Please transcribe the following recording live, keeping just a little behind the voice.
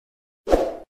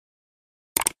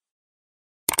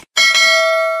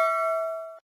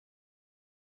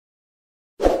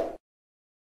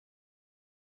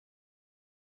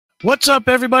What's up,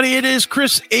 everybody? It is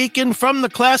Chris Aiken from the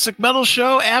Classic Metal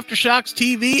Show, Aftershocks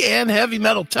TV, and Heavy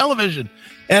Metal Television.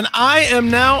 And I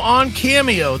am now on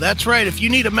Cameo. That's right. If you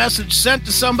need a message sent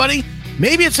to somebody,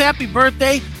 maybe it's happy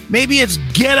birthday, maybe it's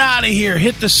get out of here,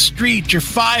 hit the street, you're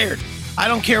fired. I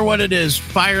don't care what it is.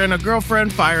 Firing a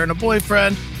girlfriend, firing a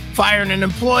boyfriend, firing an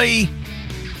employee,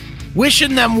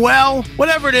 wishing them well,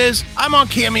 whatever it is, I'm on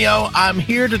Cameo. I'm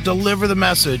here to deliver the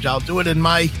message. I'll do it in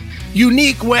my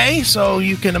unique way, so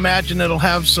you can imagine it'll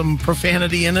have some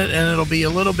profanity in it and it'll be a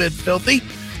little bit filthy,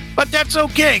 but that's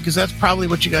okay because that's probably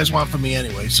what you guys want from me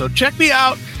anyway. So check me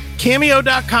out,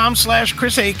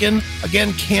 cameo.com/Chris Aiken.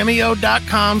 Again,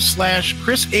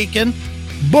 cameo.com/Chris Aiken.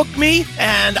 Book me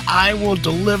and I will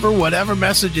deliver whatever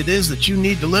message it is that you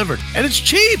need delivered, and it's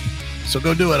cheap, so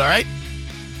go do it. All right,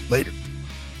 later.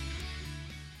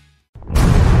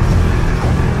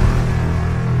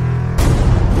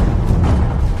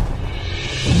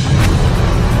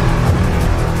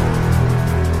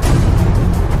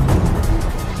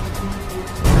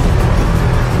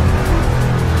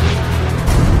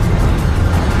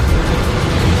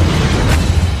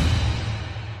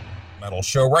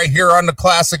 Show right here on the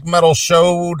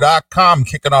classicmetalshow.com.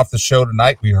 Kicking off the show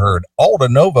tonight, we heard Alda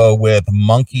Nova with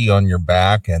Monkey on Your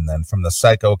Back, and then from the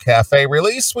Psycho Cafe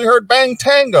release, we heard Bang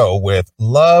Tango with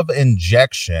Love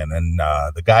Injection. And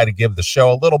the guy to give the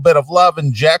show a little bit of love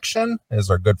injection is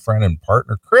our good friend and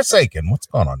partner, Chris Aiken. What's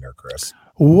going on there, Chris?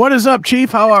 What is up,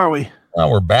 Chief? How are we?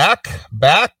 Well, we're back,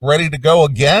 ready to go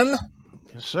again.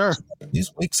 Yes, sir.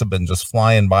 These weeks have been just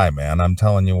flying by, man. I'm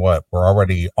telling you what, we're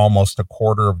already almost a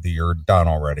quarter of the year done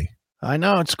already. I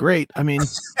know, it's great. I mean,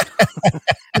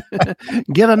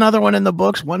 get another one in the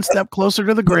books, one step closer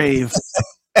to the grave.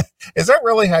 Is that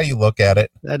really how you look at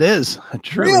it? That is. It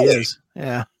truly really is.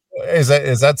 Yeah. Is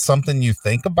that something you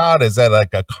think about? Is that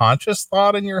like a conscious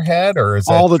thought in your head, or is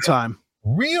all the time?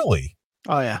 Really?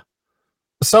 Oh yeah.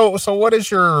 So what is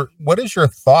your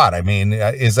thought? I mean,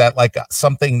 is that like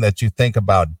something that you think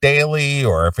about daily,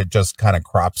 or if it just kind of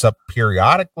crops up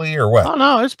periodically, or what? Oh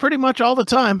no, it's pretty much all the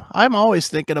time. I'm always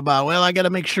thinking about, well, I got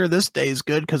to make sure this day is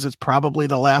good because it's probably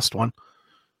the last one.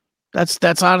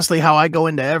 That's honestly how I go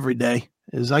into every day.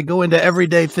 Is I go into every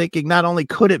day thinking not only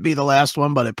could it be the last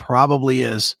one, but it probably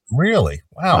is. Really?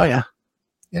 Wow. Oh yeah.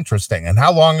 Interesting. And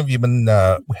how long have you been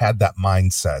had that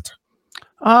mindset?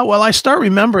 Well, I start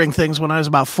remembering things when I was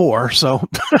about 4, so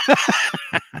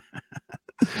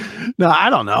no,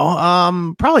 I don't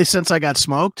know. Probably since I got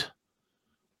smoked.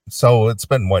 So it's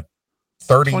been what,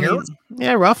 30 years?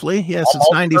 Yeah, roughly. Yeah, since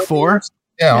 94.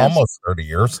 Yeah, yes. Almost 30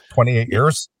 years, 28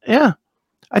 years. Yeah.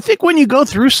 I think when you go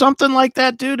through something like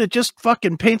that, dude, it just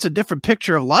fucking paints a different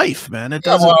picture of life, man. It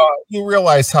doesn't. Well, you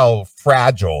realize how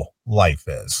fragile life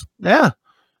is. Yeah.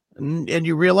 And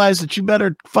you realize that you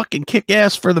better fucking kick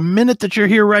ass for the minute that you're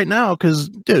here right now. Because,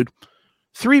 dude,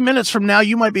 3 minutes from now,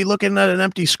 you might be looking at an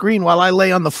empty screen while I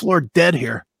lay on the floor dead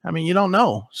here. I mean, you don't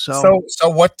know. So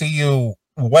what do you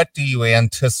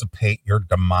anticipate your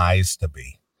demise to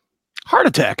be? Heart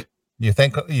attack. Do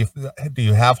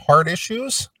you have heart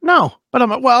issues? No, but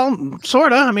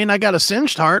sort of. I mean, I got a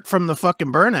singed heart from the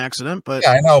fucking burn accident, but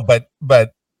yeah, I know. But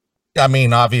I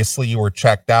mean, obviously you were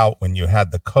checked out when you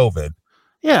had the COVID.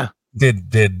 Yeah. Did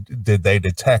they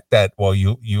detect that? Well,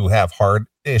 you have heart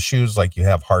issues, like you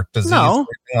have heart disease, or anything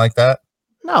like that?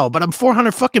 No, but I'm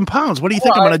 400 fucking pounds. What do you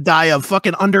think I'm going to die of?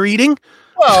 Fucking under eating?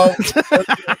 Well,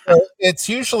 it's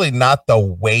usually not the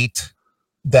weight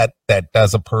that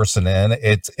does a person in.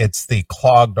 It's the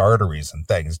clogged arteries and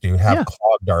things. Do you have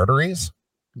clogged arteries?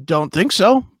 Don't think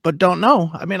so, but don't know.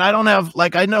 I mean, I don't have,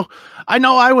 like, I know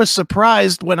I was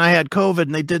surprised when I had COVID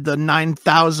and they did the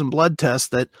 9,000 blood tests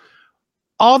that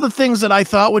all the things that I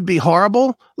thought would be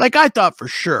horrible, like I thought for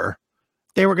sure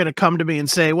they were going to come to me and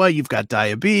say, well, you've got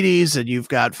diabetes and you've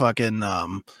got fucking,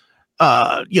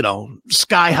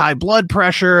 sky high blood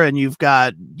pressure and you've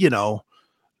got,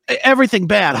 everything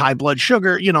bad, high blood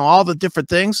sugar, all the different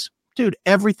things. Dude,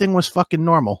 everything was fucking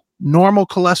normal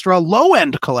cholesterol, low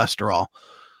end cholesterol,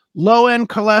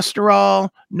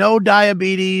 no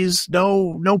diabetes,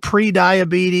 no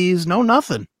pre-diabetes, no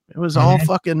nothing. It was all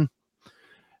fucking,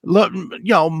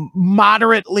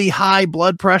 moderately high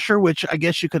blood pressure, which I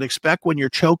guess you could expect when you're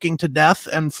choking to death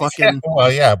and fucking. Yeah,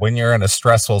 well, yeah, when you're in a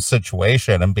stressful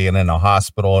situation and being in a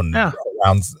hospital and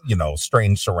around,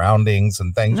 strange surroundings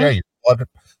and things. Yeah,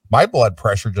 my blood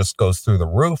pressure just goes through the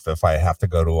roof if I have to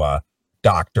go to a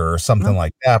doctor or something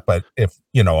like that. But if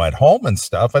at home and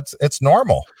stuff, it's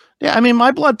normal. Yeah, I mean,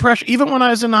 my blood pressure, even when I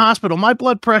was in the hospital, my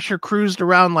blood pressure cruised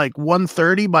around like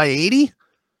 130 by 80.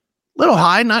 Little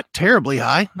high, not terribly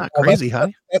high, not crazy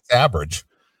high. That's average.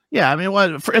 Yeah, I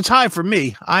mean, it's high for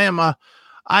me. I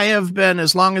I have been,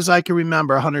 as long as I can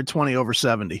remember, 120 over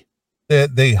 70.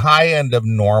 The high end of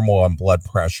normal on blood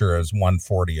pressure is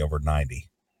 140 over 90.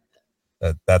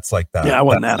 That's like Yeah, I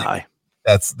wasn't that high.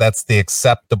 That's the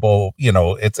acceptable,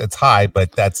 it's high,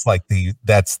 but that's like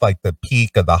the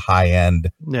peak of the high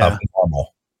end of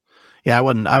normal. Yeah,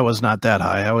 I was not that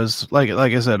high. I was like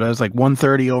I said, I was like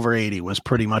 130 over 80 was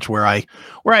pretty much where I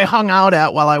hung out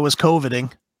at while I was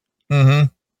COVIDing. Mm-hmm.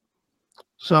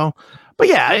 So, but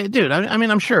yeah, dude, I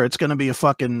mean, I'm sure it's going to be a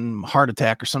fucking heart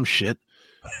attack or some shit.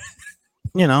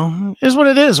 Is what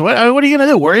it is. What are you going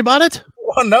to do? Worry about it?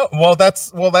 Well, no. Well,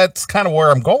 that's kind of where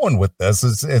I'm going with this.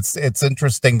 It's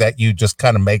interesting that you just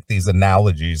kind of make these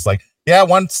analogies. Like, yeah,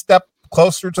 one step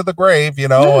closer to the grave.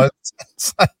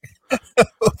 It's like,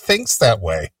 who thinks that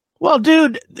way? Well,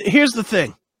 dude, here's the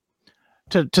thing.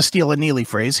 To steal a Neely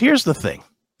phrase, here's the thing.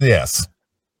 Yes.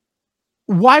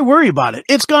 Why worry about it?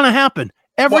 It's going to happen.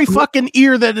 Every fucking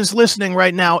ear that is listening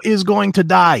right now is going to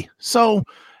die. So,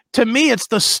 to me, it's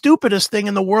the stupidest thing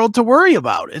in the world to worry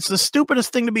about. It's the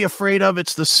stupidest thing to be afraid of.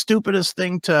 It's the stupidest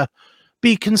thing to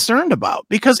be concerned about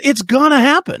because it's going to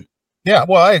happen. Yeah,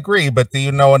 well, I agree. But do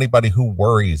you know anybody who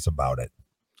worries about it?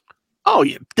 Oh,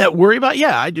 yeah, that worry about?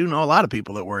 Yeah, I do know a lot of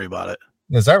people that worry about it.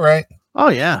 Is that right? Oh,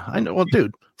 yeah. I know. Well,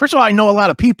 dude, first of all, I know a lot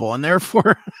of people and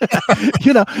therefore,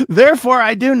 therefore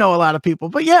I do know a lot of people.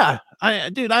 But yeah,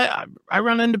 I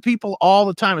run into people all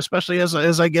the time, especially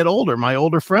as I get older. My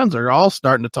older friends are all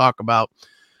starting to talk about,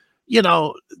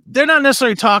 they're not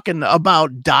necessarily talking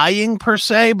about dying per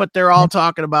se, but they're all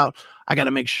talking about, I got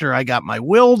to make sure I got my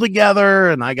will together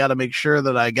and I got to make sure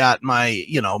that I got my,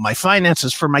 my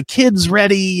finances for my kids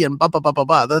ready and blah, blah, blah, blah,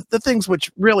 blah. The things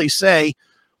which really say,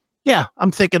 yeah,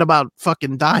 I'm thinking about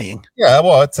fucking dying. Yeah,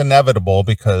 well, it's inevitable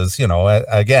because,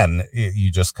 again,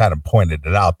 you just kind of pointed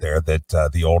it out there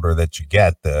that the older that you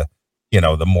get, the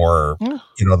more,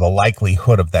 the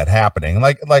likelihood of that happening.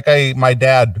 My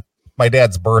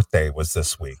dad's birthday was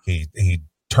this week. He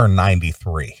turned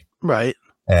 93. Right.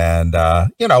 And,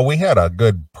 we had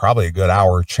probably a good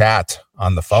hour chat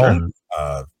on the phone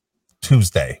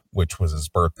Tuesday, which was his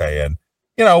birthday. And,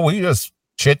 we just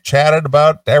chit-chatted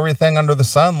about everything under the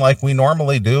sun like we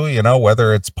normally do,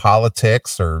 whether it's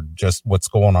politics or just what's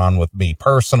going on with me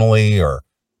personally or,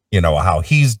 how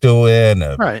he's doing,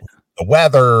 right. The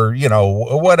weather,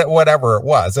 whatever it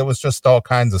was. It was just all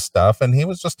kinds of stuff. And he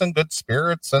was just in good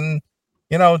spirits and,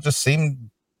 just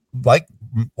seemed like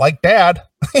dad.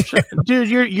 Sure. Dude,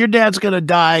 your dad's going to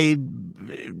die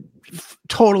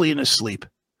totally in his sleep.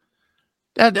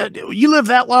 You live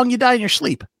that long, you die in your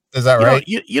sleep. Is that right?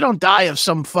 You don't die of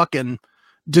some fucking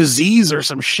disease or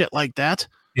some shit like that.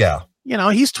 Yeah.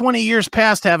 He's 20 years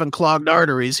past having clogged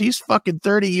arteries. He's fucking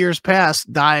 30 years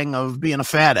past dying of being a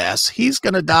fat ass. He's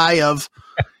going to die of,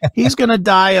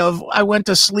 I went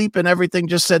to sleep and everything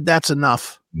just said that's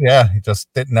enough. Yeah. He just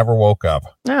never woke up.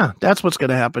 Yeah. That's what's going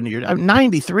to happen to you. I'm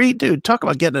 93, dude. Talk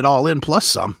about getting it all in plus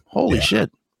some. Holy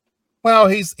shit. Well,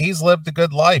 he's lived a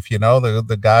good life.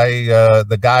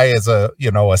 The guy is a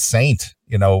saint,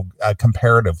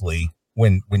 comparatively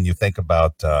when you think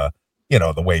about, the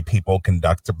way people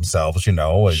conduct themselves,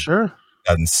 Sure.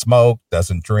 Doesn't smoke,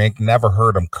 doesn't drink, never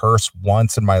heard him curse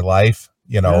once in my life,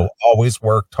 always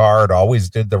worked hard, always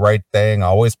did the right thing,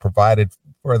 always provided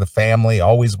for the family,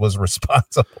 always was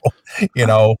responsible,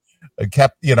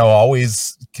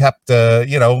 always kept,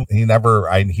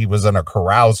 he wasn't a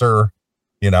carouser.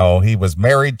 He was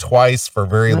married twice for a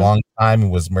very long time. He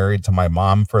was married to my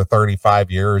mom for 35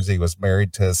 years. He was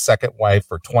married to his second wife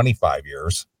for 25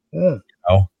 years.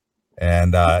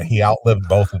 And he outlived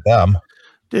both of them.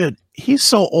 Dude, he's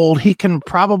so old, he can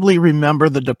probably remember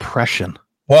the Depression.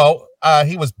 Well,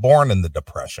 he was born in the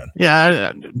Depression.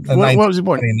 Yeah. What was he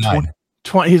born?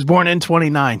 20, he's born in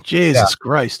 29. Jesus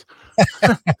Christ.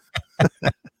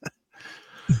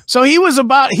 So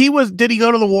did he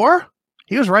go to the war?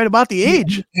 He was right about the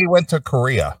age. He went to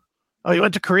Korea. Oh, he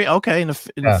went to Korea. Okay. In the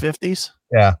 50s.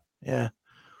 Yeah. Yeah.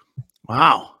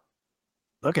 Wow.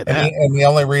 Look at that. And the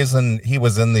only reason he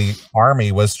was in the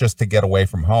army was just to get away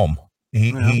from home.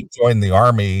 He joined the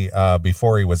army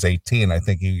before he was 18. I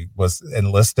think he was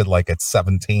enlisted at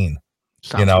 17.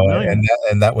 Sounds familiar.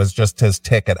 and that was just his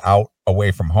ticket out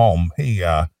away from home. He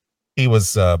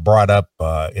was brought up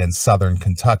in southern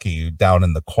Kentucky, down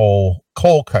in the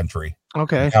coal country.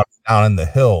 Okay. Down in the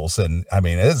hills. And I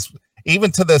mean, it's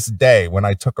even to this day, when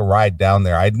I took a ride down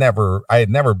there, I had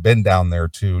never been down there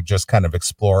to just kind of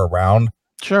explore around.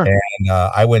 Sure. And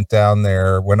I went down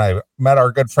there when I met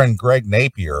our good friend Greg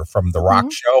Napier from The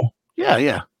Rock Show. Yeah,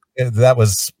 yeah. That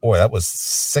was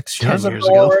 6 years ago.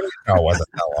 No, it wasn't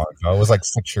that long ago. It was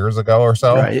 6 years ago or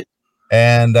so. Right.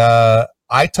 And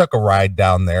I took a ride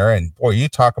down there, and boy, you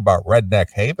talk about redneck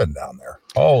haven down there.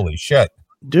 Holy shit.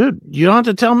 Dude, you don't have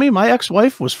to tell me. My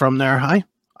ex-wife was from there.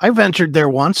 I ventured there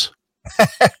once.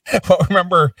 Well,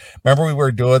 remember we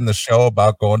were doing the show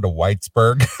about going to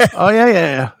Whitesburg? Oh,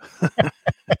 yeah.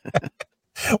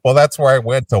 Well, that's where I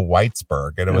went, to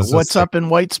Whitesburg, and it was What's up in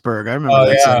Whitesburg? I remember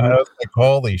that segment. I was like,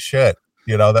 holy shit.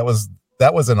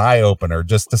 That was an eye-opener,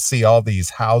 just to see all these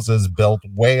houses built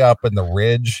way up in the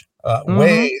ridge,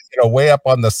 way up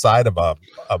on the side of a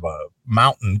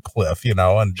mountain cliff,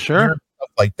 and Sure. stuff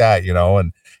like that,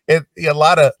 and a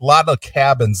lot of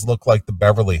cabins look like the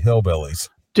Beverly Hillbillies.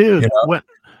 Dude,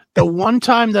 the one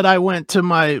time that I went to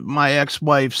my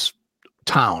ex-wife's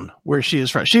town where she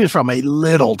is from a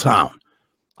little town.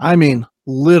 I mean,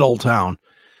 little town.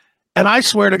 And I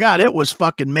swear to God, it was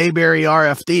fucking Mayberry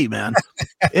RFD, man.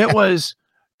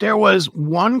 There was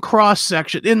one cross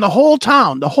section in the whole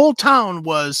town. The whole town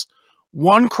was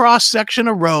one cross section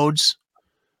of roads,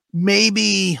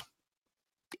 maybe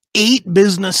 8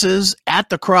 businesses at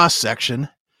the cross section.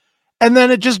 And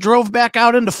then it just drove back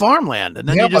out into farmland. And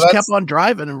then you just kept on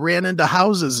driving and ran into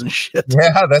houses and shit.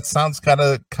 Yeah, that sounds kind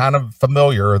of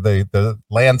familiar, the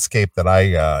landscape that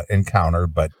I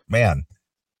encountered, but man,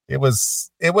 it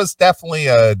was definitely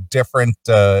a different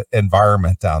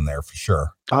environment down there for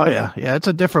sure. Oh yeah. Yeah. It's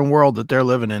a different world that they're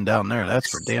living in down there. That's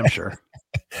for damn sure.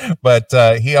 But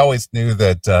he always knew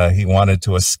that he wanted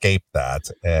to escape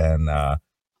that. And,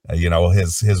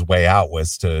 his way out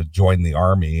was to join the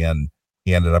army, and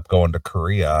he ended up going to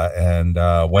Korea. And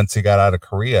once he got out of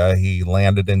Korea, he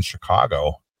landed in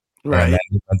Chicago. Right. And then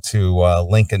he went to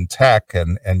Lincoln Tech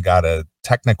and got a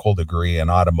technical degree in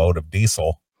automotive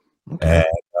diesel. Okay.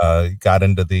 And got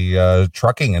into the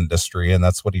trucking industry, and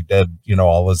that's what he did,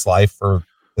 all his life, for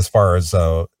as far as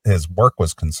his work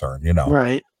was concerned,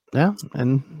 Right. Yeah.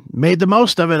 And made the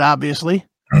most of it, obviously.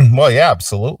 Well, yeah,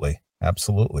 absolutely.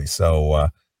 So,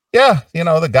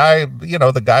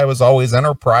 the guy was always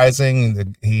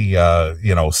enterprising.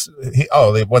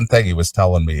 The one thing he was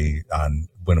telling me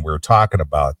when we were talking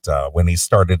about when he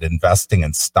started investing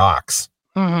in stocks.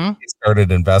 Mm-hmm. He started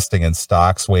investing in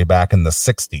stocks way back in the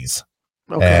 60s.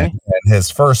 Okay. And his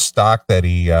first stock that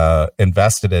he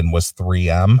invested in was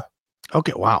 3M.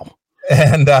 Okay. Wow.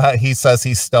 And he says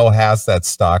he still has that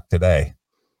stock today.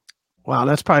 Wow,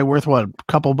 that's probably worth what, a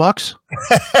couple bucks?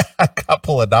 A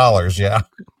couple of dollars, yeah.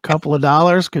 Couple of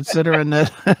dollars, considering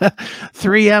that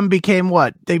 3M became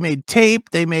what? They made tape,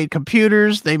 they made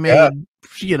computers, they made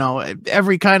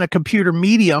every kind of computer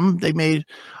medium.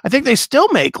 I think they still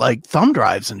make like thumb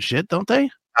drives and shit, don't they?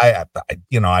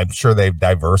 I'm sure they've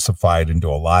diversified into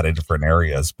a lot of different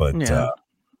areas, but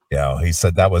he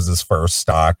said that was his first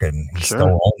stock, and he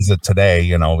still owns it today,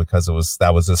 because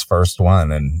that was his first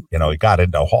one. And, he got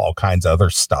into all kinds of other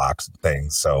stocks and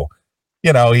things. So,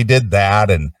 he did that.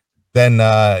 And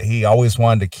then he always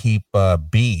wanted to keep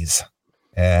bees.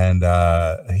 And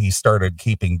he started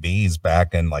keeping bees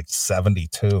back in like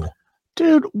 72.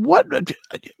 Dude, one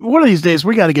of these days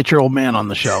we got to get your old man on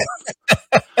the show.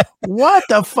 What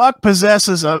the fuck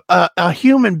possesses a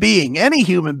human being, any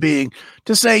human being,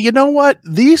 to say, you know what?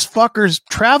 These fuckers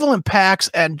travel in packs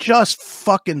and just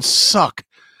fucking suck.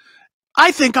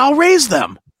 I think I'll raise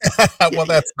them. Well,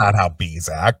 that's not how bees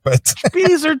act, but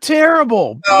bees are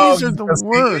terrible. Bees are the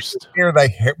worst. You hear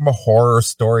the horror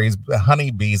stories.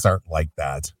 Honeybees aren't like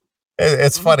that.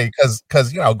 It's funny because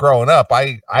growing up,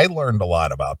 I learned a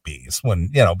lot about bees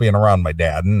when, being around my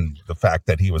dad, and the fact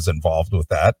that he was involved with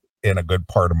that in a good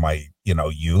part of my,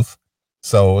 youth.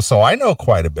 So I know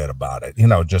quite a bit about it,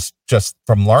 just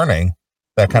from learning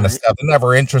that kind of stuff. It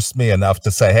never interests me enough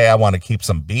to say, hey, I want to keep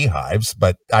some beehives,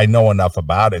 but I know enough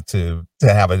about it to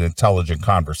have an intelligent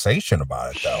conversation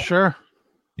about it, though. Sure.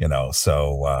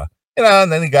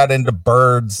 And then he got into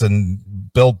birds and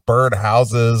built bird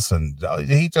houses, and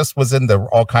he just was into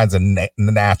all kinds of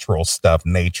natural stuff,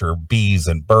 nature, bees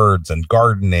and birds and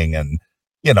gardening. And,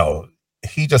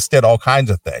 he just did all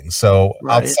kinds of things. So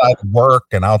outside of work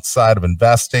and outside of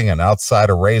investing and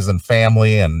outside of raising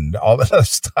family and all that other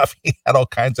stuff, he had all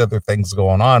kinds of other things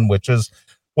going on, which is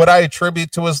what I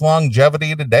attribute to his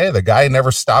longevity today. The guy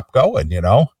never stopped going,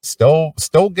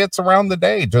 still gets around the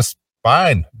day just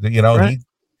fine. He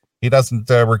doesn't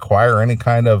require any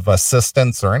kind of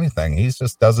assistance or anything. He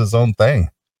just does his own thing.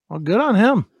 Well, good on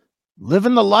him.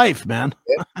 Living the life, man.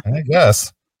 I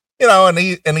guess. And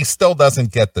he still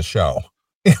doesn't get the show.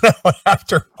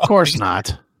 After of course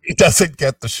not. He doesn't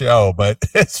get the show, but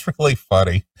it's really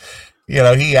funny.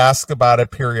 He asks about it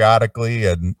periodically,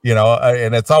 and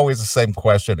and it's always the same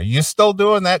question. Are you still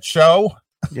doing that show?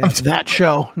 Yeah, that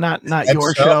show, not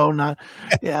your show, not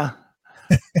yeah.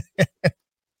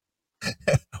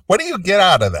 What do you get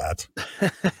out of that?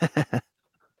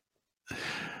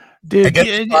 Dude, I get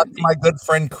to talk to my good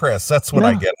friend Chris. That's what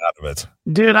I get out of it.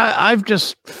 Dude, I've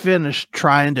just finished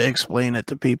trying to explain it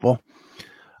to people.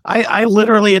 I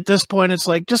literally at this point, it's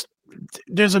like,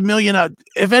 there's a million.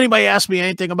 If anybody asks me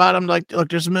anything about them, like, look,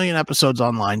 there's a million episodes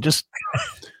online. Just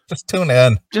tune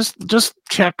in. Just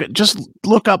check it. Just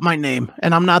look up my name,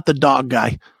 and I'm not the dog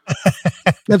guy.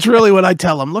 That's really what I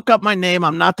tell them. Look up my name.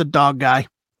 I'm not the dog guy.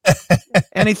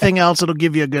 Anything else, it'll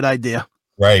give you a good idea.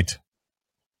 Right.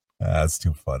 That's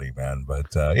too funny, man. But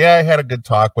yeah, I had a good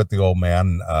talk with the old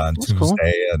man on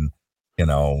Tuesday, cool.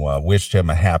 And wished him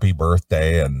a happy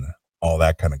birthday and all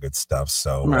that kind of good stuff.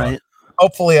 So right.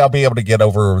 Hopefully I'll be able to get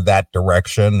over that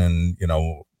direction and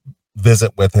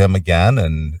visit with him again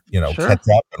and sure. Catch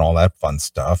up and all that fun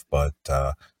stuff. But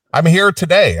I'm here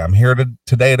today. I'm here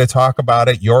today to talk about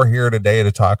it. You're here today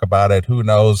to talk about it. Who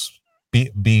knows?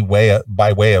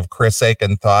 By way of Chris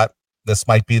Aiken thought, this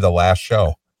might be the last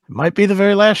show. Might be the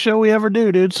very last show we ever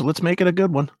do, dude. So let's make it a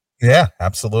good one. Yeah,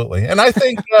 absolutely. And I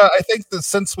think that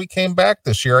since we came back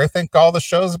this year, I think all the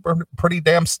shows are pretty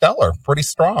damn stellar, pretty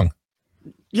strong.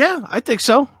 Yeah, I think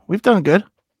so. We've done good.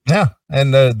 Yeah,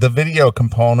 and the video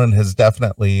component has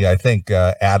definitely, I think,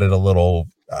 added a little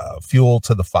fuel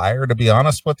to the fire. To be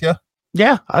honest with you.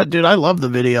 Yeah, dude, I love the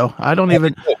video. I don't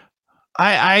even.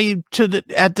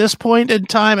 At this point in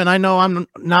time, and I know I'm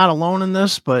not alone in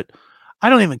this, but I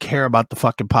don't even care about the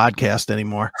fucking podcast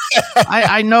anymore.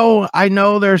 I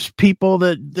know there's people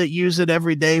that use it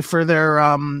every day for their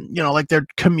like their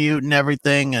commute and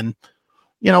everything. And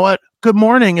you know what? Good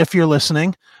morning if you're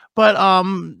listening. But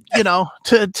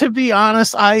to be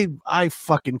honest, I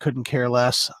fucking couldn't care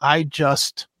less. I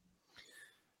just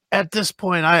at this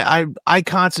point I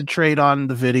concentrate on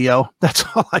the video. That's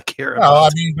all I care about. Well, I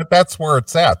mean, but that's where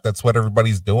it's at. That's what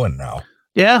everybody's doing now.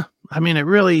 Yeah. I mean, it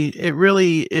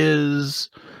really is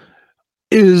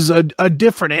a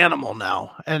different animal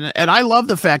now. And I love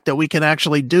the fact that we can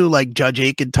actually do like Judge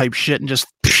Aiken type shit and just,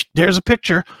 there's a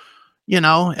picture,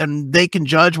 and they can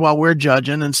judge while we're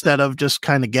judging instead of just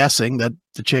kind of guessing that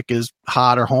the chick is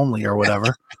hot or homely or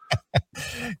whatever.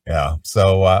 Yeah.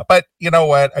 So, but you know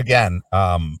what, again,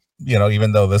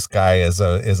 even though this guy is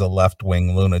a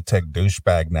left-wing lunatic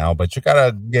douchebag now, but you got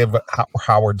to give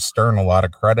Howard Stern a lot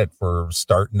of credit for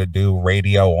starting to do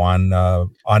radio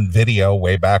on video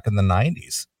way back in the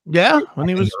 90s. Yeah, when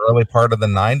he was in the early part of the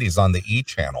 90s on the E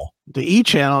channel. The E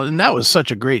channel, and that was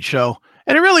such a great show.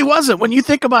 And it really wasn't. When you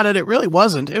think about it, it really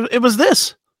wasn't. It was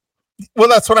this. Well,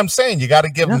 that's what I'm saying. You got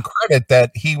to give him credit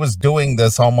that he was doing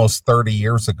this almost 30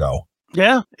 years ago.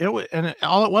 Yeah,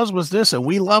 all it was this, and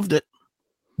we loved it.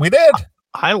 We did.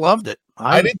 I loved it.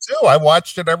 I did too. I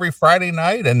watched it every Friday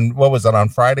night. And what was it, on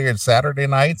Friday and Saturday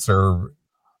nights? Or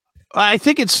I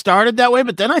think it started that way,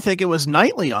 but then I think it was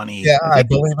nightly on E. Yeah, I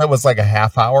believe it was like a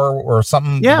half hour or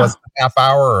something. Yeah. It was a half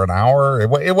hour or an hour.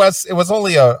 It was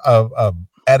only a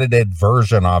edited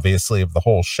version, obviously, of the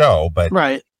whole show, but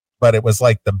right. But it was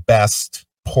like the best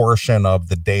portion of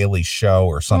the daily show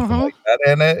or something like that.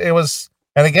 And it was,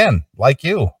 and again, like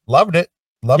you, loved it.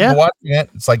 Loved watching it.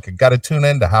 It's like, got to tune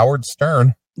in to Howard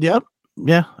Stern. Yep.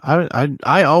 Yeah.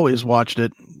 I always watched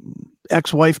it.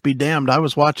 Ex-wife be damned. I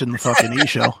was watching the fucking E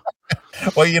show.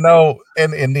 Well,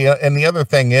 and the other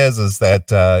thing is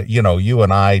that, you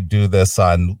and I do this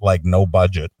on like no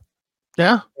budget.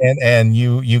 Yeah. And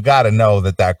you got to know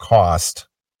that cost,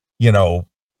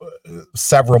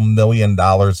 several $1 million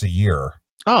a year.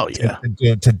 Oh yeah.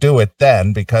 To do it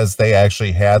then, because they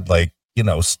actually had like,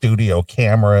 studio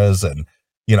cameras and,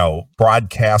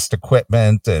 broadcast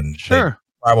equipment, and sure,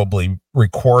 probably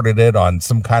recorded it on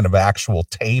some kind of actual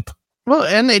tape. Well,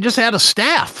 and they just had a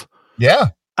staff. Yeah.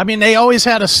 I mean, they always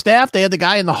had a staff. They had the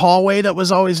guy in the hallway that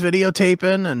was always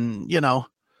videotaping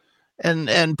and,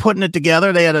 and putting it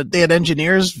together. They had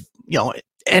engineers,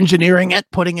 engineering it,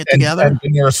 putting it together.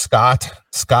 Engineer Scott,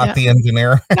 the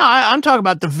engineer. No, I'm talking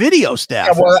about the video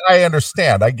staff. Yeah, well, I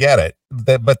understand. I get it.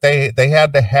 But they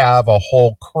had to have a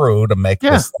whole crew to make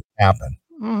this thing happen.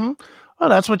 Mm-hmm. Well,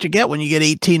 that's what you get when you get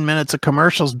 18 minutes of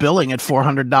commercials billing at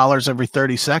 $400 every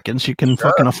 30 seconds. You can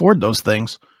fucking afford those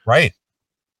things. Right.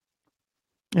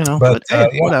 But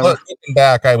hey, whatever. Looking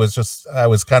back, I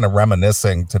was kind of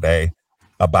reminiscing today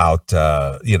about,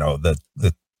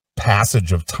 the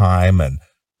passage of time and,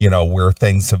 where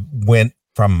things have went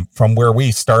from where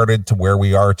we started to where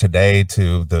we are today,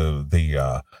 to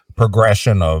the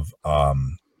progression of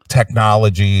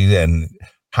technology and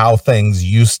how things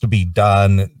used to be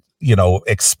done,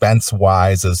 expense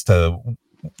wise, as to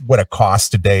what it costs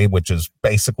today, which is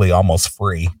basically almost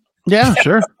free. Yeah,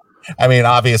 sure. I mean,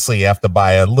 obviously you have to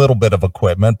buy a little bit of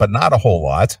equipment, but not a whole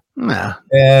lot. Nah.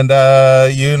 And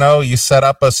you set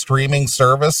up a streaming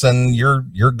service and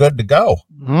you're good to go.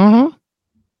 Mm-hmm.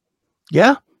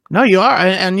 Yeah. No, you are.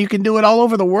 And you can do it all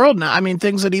over the world now. I mean,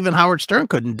 things that even Howard Stern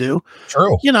couldn't do.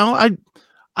 True. You know,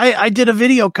 I did a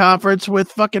video conference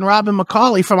with fucking Robin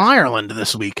McCauley from Ireland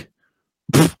this week.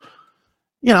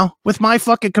 You know, with my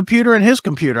fucking computer and his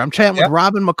computer. I'm chatting with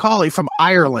Robin McCauley from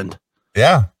Ireland.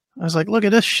 Yeah. I was like, look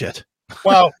at this shit.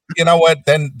 Well, you know what?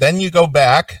 Then you go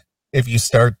back, if you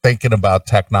start thinking about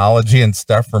technology and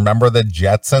stuff, remember the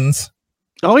Jetsons?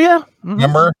 Oh yeah.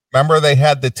 Mm-hmm. Remember they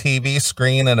had the TV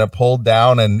screen and it pulled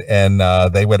down and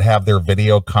they would have their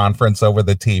video conference over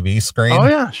the TV screen. Oh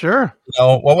yeah, sure. You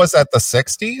know, what was that, the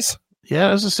 60s? Yeah,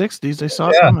 it was the 60s. They saw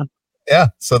it coming. Yeah.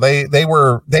 So they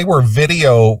were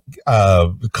video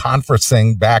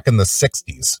conferencing back in the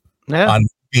 60s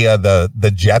via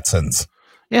the Jetsons.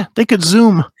 Yeah, they could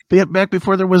Zoom back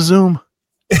before there was Zoom.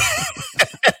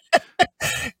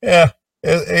 Yeah.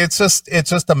 It's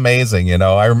just amazing, you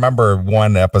know. I remember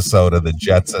one episode of the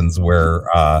Jetsons where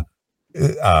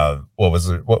what was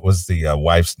the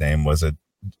wife's name? Was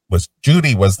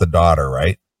Judy was the daughter,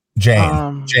 right?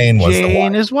 Jane was the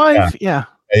wife. His wife. Yeah.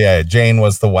 Jane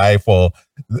was the wife. Well,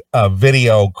 a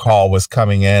video call was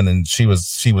coming in and she was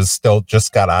still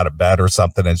just got out of bed or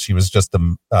something, and she was just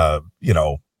a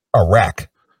wreck.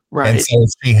 Right. And so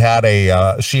she had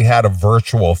a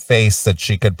virtual face that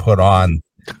she could put on,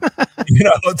 you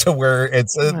know, to where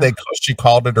she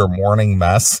called it her morning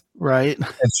mess. Right.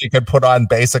 And she could put on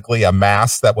basically a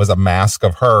mask that was a mask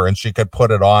of her, and she could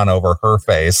put it on over her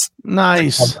face.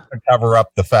 Nice. To cover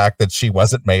up the fact that she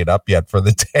wasn't made up yet for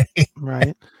the day.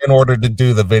 Right. In order to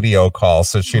do the video call,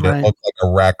 so she didn't look like a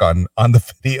wreck on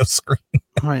the video screen.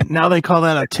 Right. Now they call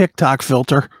that a TikTok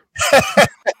filter.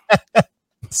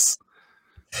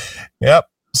 Yep.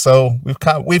 So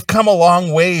we've come a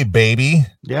long way, baby.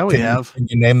 Yeah, we have. Can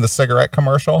you name the cigarette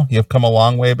commercial? You've come a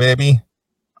long way, baby.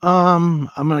 I'm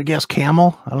gonna guess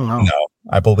Camel. I don't know. No,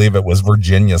 I believe it was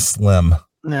Virginia Slim.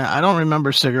 Yeah, I don't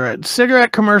remember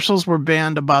cigarette commercials were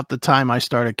banned about the time I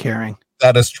started caring.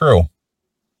 That is true.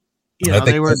 You know, I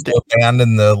think they were banned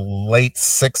in the late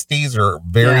 60s or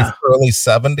very early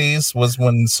 70s was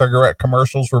when cigarette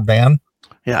commercials were banned.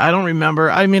 Yeah, I don't remember.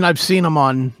 I mean, I've seen them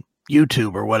on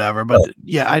YouTube or whatever, but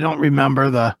I don't remember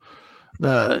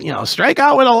the strike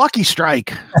out with a Lucky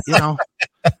Strike, you know.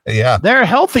 Yeah, they're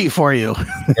healthy for you.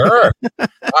 Sure.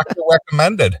 Doctor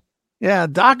recommended. Yeah,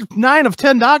 9 of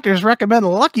 10 doctors recommend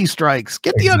Lucky Strikes.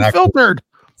 Get the unfiltered.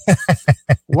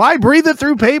 Why breathe it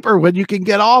through paper when you can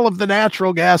get all of the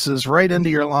natural gases right into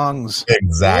your lungs?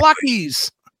 Exactly.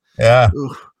 Luckies. Yeah.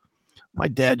 Ooh. My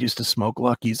dad used to smoke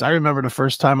Luckies. I remember the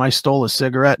first time I stole a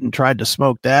cigarette and tried to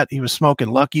smoke that. He was smoking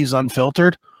Luckies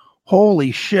unfiltered.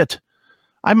 Holy shit.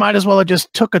 I might as well have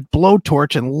just took a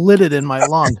blowtorch and lit it in my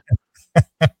lung.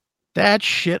 That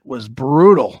shit was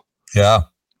brutal. Yeah.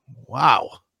 Wow.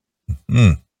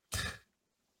 Mm.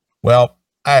 Well,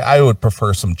 I would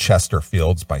prefer some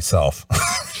Chesterfields myself.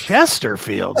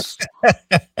 Chesterfields?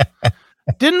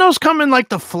 Didn't those come in like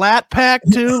the flat pack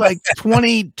too? Like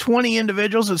 20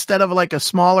 individuals instead of like a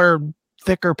smaller,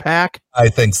 thicker pack? I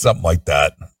think something like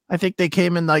that. I think they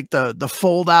came in like the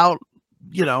fold out,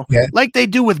 you know, like they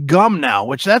do with gum now,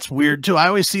 which that's weird too. I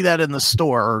always see that in the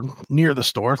store or near the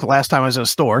store. The last time I was in a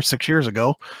store 6 years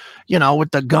ago, you know, with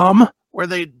the gum where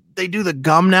they do the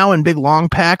gum now in big long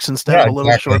packs instead of a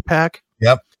little short pack.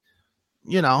 Yep.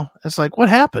 You know, it's like, what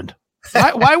happened?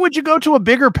 Why would you go to a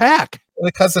bigger pack?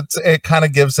 Because it kind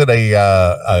of gives it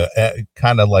a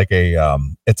kind of like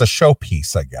it's a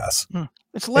showpiece, I guess.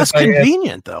 It's less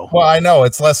convenient though. Well, I know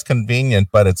it's less convenient,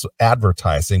 but it's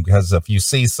advertising because if you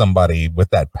see somebody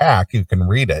with that pack, you can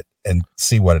read it and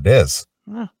see what it is.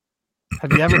 Yeah.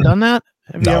 Have you ever done that?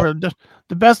 Have you ever done?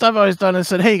 The best I've always done is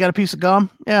said, "Hey, you got a piece of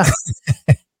gum?" Yeah.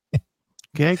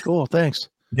 Okay, cool. Thanks.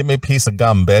 Give me a piece of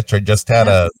gum, bitch. I just had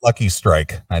a Lucky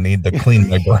Strike. I need to clean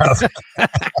my breath.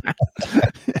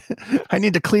 I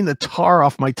need to clean the tar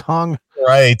off my tongue.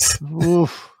 Right.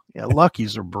 Oof. Yeah,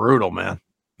 Luckies are brutal, man.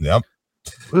 Yep.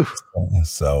 Oof.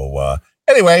 So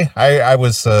anyway, I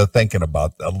was thinking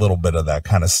about a little bit of that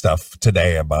kind of stuff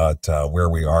today about where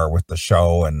we are with the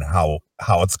show and how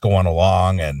it's going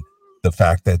along, and the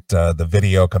fact that the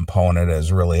video component has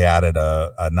really added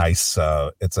a nice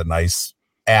it's a nice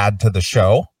add to the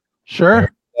show.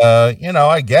 Sure. You know,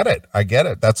 I get it.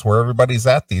 That's where everybody's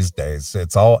at these days.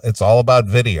 It's all about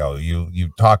video. You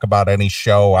talk about any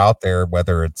show out there,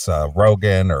 whether it's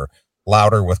Rogan or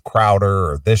Louder with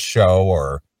Crowder or this show,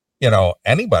 or, you know,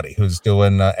 anybody who's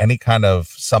doing any kind of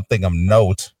something of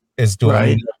note is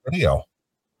doing video.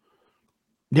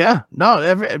 Yeah,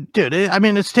 no, dude. I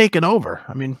mean, it's taken over.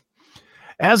 I mean,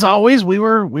 as always, we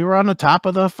were on the top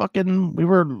of the fucking. We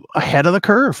were ahead of the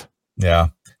curve. Yeah.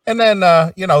 And then,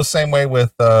 same way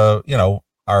with,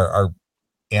 our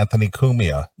Anthony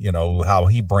Cumia, how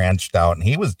he branched out and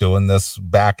he was doing this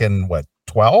back in what,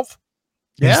 12?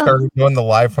 He Yeah, started doing the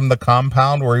live from the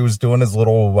compound where he was doing his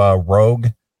little rogue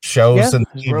yeah. shows in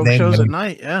His the rogue evening shows at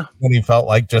night. Yeah, when he felt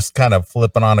like just kind of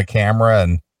flipping on a camera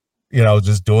and,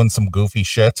 just doing some goofy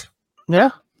shit. yeah.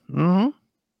 Mm-hmm.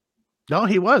 No,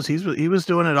 he was. He was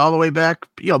doing it all the way back,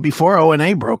 before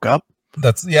O&A broke up.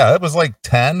 It was like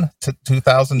 10 to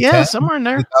 2010. Yeah, somewhere in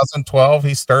there. 2012,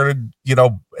 he started,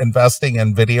 investing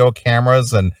in video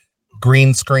cameras and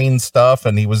green screen stuff,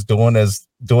 and he was doing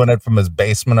it from his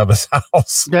basement of his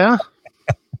house. Yeah.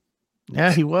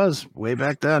 Yeah, he was way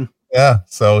back then. Yeah,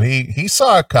 so he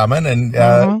saw it coming, and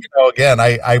again,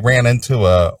 I ran into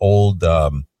a old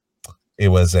it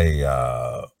was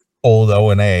a old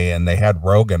O&A, and they had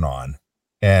Rogan on,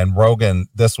 and Rogan,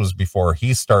 this was before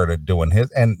he started doing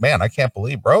his, and man, I can't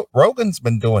believe Rogan's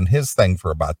been doing his thing for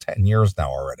about 10 years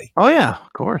now already. Oh yeah,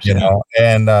 of course.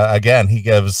 And again, he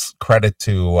gives credit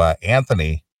to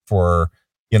Anthony for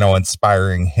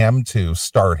inspiring him to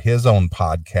start his own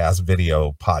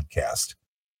video podcast,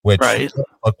 which right.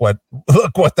 look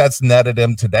what that's netted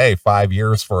him today, 5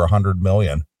 years for 100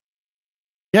 million.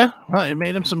 Yeah, well, it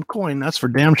made him some coin, that's for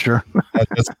damn sure.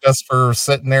 just for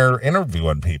sitting there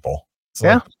interviewing people. So,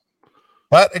 yeah.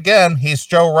 But again, he's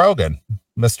Joe Rogan,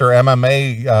 Mr.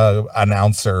 MMA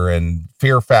announcer and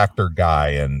Fear Factor guy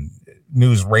and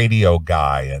news radio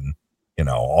guy, and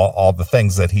all the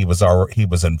things that he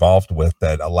was involved with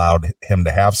that allowed him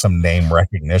to have some name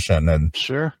recognition. And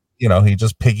sure, he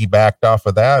just piggybacked off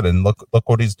of that, and look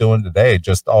what he's doing today.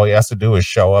 Just all he has to do is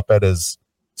show up at his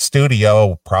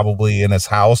studio, probably in his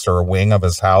house or a wing of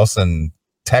his house in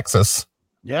Texas.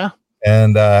 Yeah.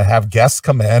 And have guests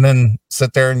come in and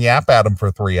sit there and yap at him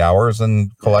for 3 hours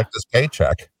and collect his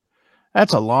paycheck.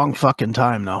 That's a long fucking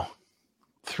time, though.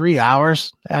 3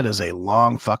 hours? That is a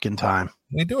long fucking time.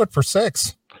 We do it for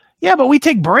 6. Yeah, but we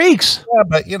take breaks. Yeah,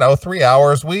 but 3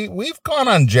 hours. We've gone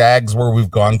on jags where we've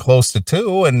gone close to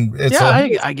 2, and it's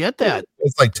I get that.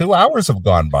 It's like 2 hours have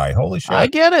gone by. Holy shit! I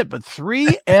get it, but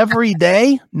 3 every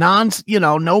day,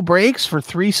 no breaks for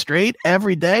 3 straight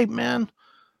every day, man.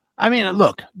 I mean,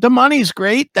 look, the money's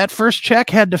great. That first check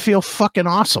had to feel fucking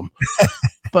awesome,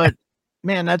 but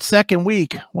man, that second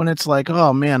week when it's like,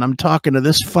 oh man, I'm talking to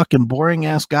this fucking boring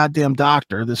ass goddamn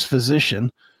doctor, this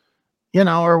physician,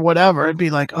 or whatever, it'd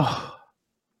be like, oh,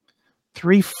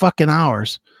 3 fucking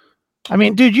hours. I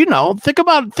mean, dude, think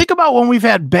about when we've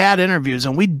had bad interviews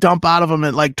and we dump out of them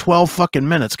at like 12 fucking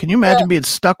minutes. Can you imagine being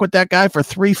stuck with that guy for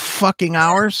 3 fucking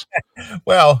hours?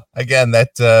 Well, again,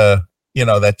 that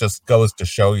just goes to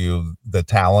show you the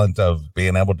talent of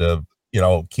being able to,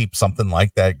 keep something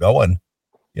like that going,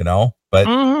 but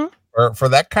for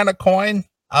that kind of coin,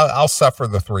 I'll suffer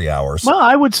the 3 hours. Well,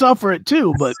 I would suffer it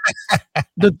too, but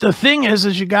the thing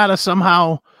is you got to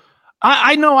somehow,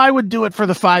 I know I would do it for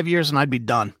the 5 years and I'd be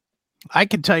done. I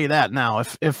can tell you that now.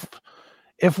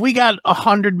 If we got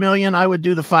 100 million, I would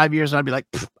do the 5 years and I'd be like,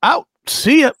 out,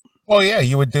 see it. Well, yeah,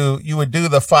 you would do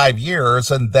the 5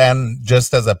 years, and then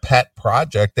just as a pet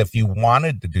project, if you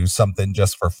wanted to do something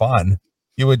just for fun,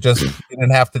 you didn't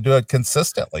have to do it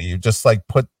consistently. You just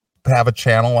have a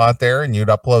channel out there and you'd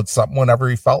upload something whenever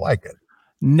you felt like it.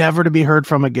 Never to be heard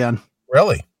from again.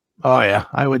 Really? Oh yeah.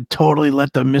 I would totally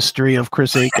let the mystery of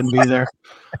Chris Aiken be there.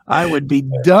 I would be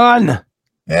done.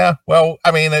 Yeah. Well,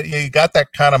 I mean, you got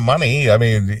that kind of money. I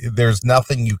mean, there's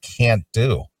nothing you can't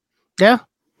do. Yeah.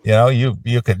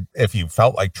 You could, if you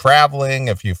felt like traveling,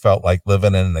 if you felt like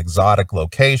living in an exotic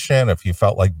location, if you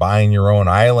felt like buying your own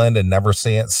island and never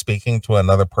speaking to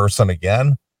another person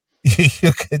again,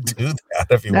 you could do that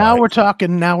if you want. Now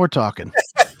we're talking.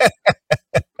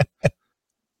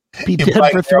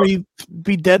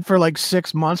 Be dead for like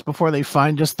 6 months before they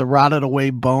find just the rotted away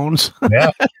bones.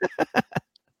 Yeah.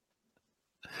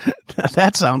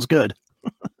 That sounds good.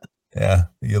 Yeah,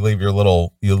 you leave your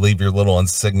little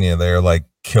insignia there, like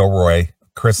Kilroy.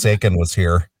 Chris Aiken was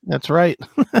here. That's right.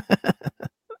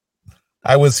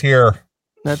 I was here.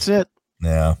 That's it.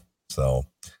 Yeah. So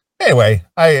anyway,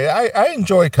 I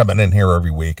enjoy coming in here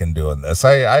every week and doing this.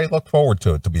 I look forward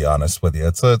to it, to be honest with you.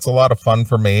 It's a lot of fun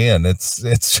for me, and it's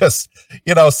just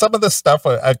some of the stuff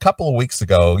a couple of weeks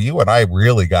ago, you and I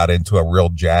really got into a real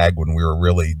jag when we were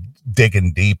really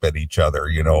digging deep at each other,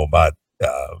 about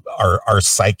our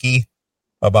psyche,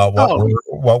 about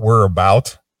what we're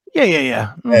about.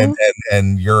 Yeah. Mm-hmm.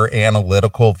 And your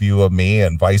analytical view of me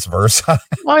and vice versa.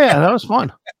 Oh yeah, that was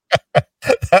fun.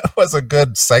 That was a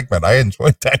good segment. I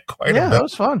enjoyed that quite a bit. That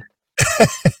was fun.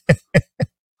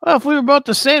 Well, if we were both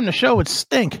the same, the show would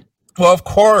stink. Well, of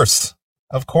course.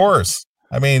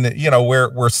 I mean,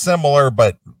 we're similar,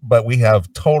 but we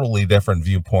have totally different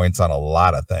viewpoints on a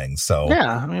lot of things. So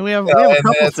yeah, I mean, we have a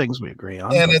couple of things we agree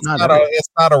on, and it's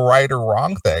not a right or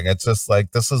wrong thing. It's just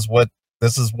like this is what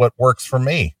works for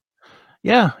me.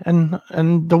 Yeah,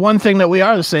 and the one thing that we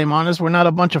are the same on is we're not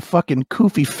a bunch of fucking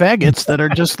koofy faggots that are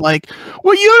just like,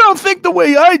 well, you don't think the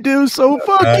way I do, so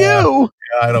fuck you.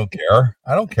 I don't care.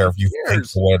 I don't care if you think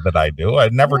the way that I do. I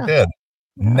never did.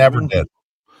 Never did.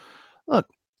 Look,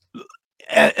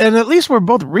 and at least we're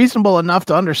both reasonable enough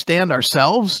to understand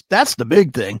ourselves. That's the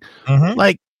big thing. Mm-hmm.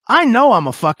 Like, I know I'm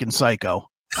a fucking psycho.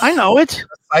 I know it.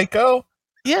 Psycho?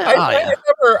 Yeah.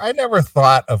 I never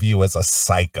thought of you as a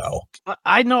psycho.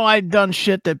 I know I've done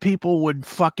shit that people would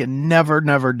fucking never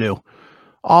do.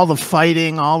 All the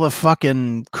fighting, all the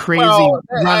fucking crazy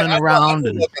running around.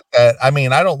 I look at that. I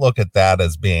mean, I don't look at that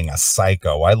as being a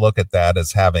psycho. I look at that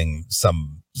as having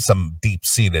some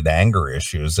deep-seated anger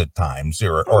issues at times,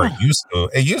 or it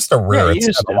used to rear its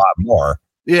head a lot more.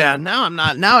 Yeah, now I'm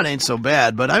not. Now it ain't so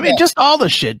bad, but I mean, just all the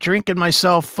shit, drinking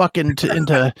myself fucking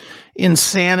into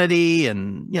insanity,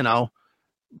 and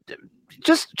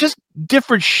just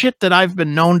different shit that I've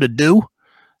been known to do.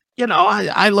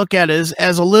 I look at it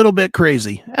as a little bit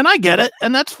crazy, and I get it,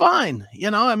 and that's fine.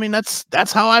 I mean,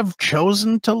 that's how I've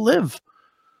chosen to live.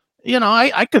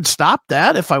 I could stop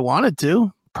that if I wanted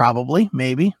to, probably,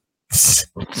 maybe.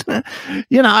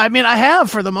 I mean, I have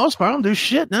for the most part. I don't do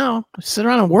shit now. I sit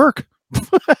around and work.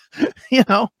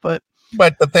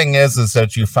 But the thing is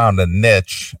that you found a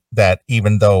niche that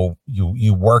even though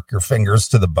you work your fingers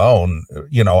to the bone,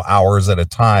 hours at a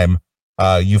time,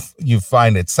 you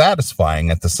find it satisfying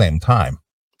at the same time.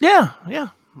 Yeah.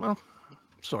 Well,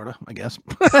 sort of, I guess.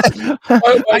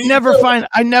 I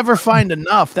never find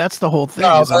enough. That's the whole thing.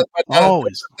 No,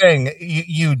 always the thing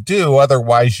you do,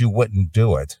 otherwise you wouldn't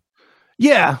do it.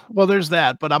 Yeah, well, there's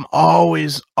that, but I'm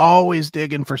always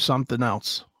digging for something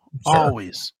else. Sure.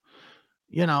 Always.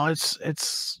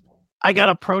 It's I got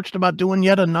approached about doing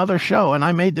yet another show, and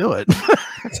I may do it.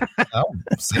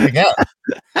 See again.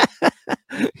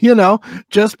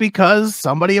 Just because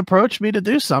somebody approached me to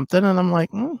do something, and I'm like,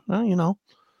 well,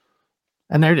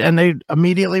 and they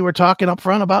immediately were talking up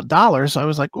front about dollars. I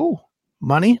was like, ooh,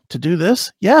 money to do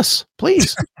this? Yes,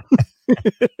 please.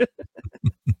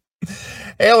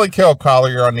 Hail and Kill, caller,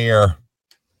 you're on the air.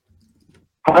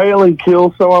 Hail and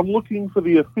Kill. So I'm looking for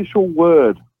the official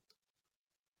word.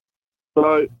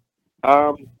 So,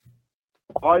 I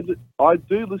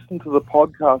do listen to the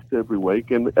podcast every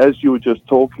week, and as you were just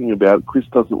talking about, Chris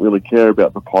doesn't really care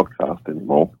about the podcast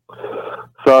anymore.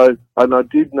 So, and I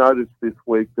did notice this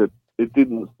week that it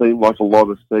didn't seem like a lot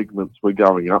of segments were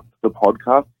going up to the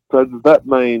podcast. So does that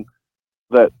mean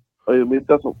that, I mean, it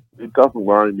doesn't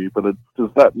worry me, but does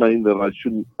that mean that I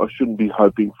shouldn't be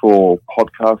hoping for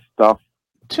podcast stuff?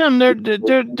 Tim, there's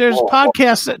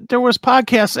podcasts. There was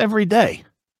podcasts every day.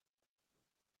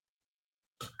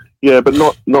 Yeah, but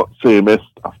not CMS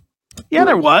stuff. Yeah,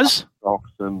 there was.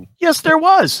 Yes, there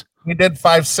was. We did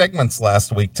 5 segments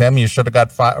last week, Tim. You should have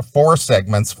got 4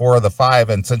 segments, 4 of the 5,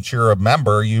 and since you're a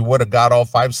member, you would have got all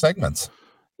 5 segments.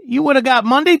 You would have got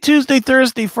Monday, Tuesday,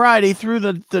 Thursday, Friday through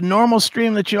the normal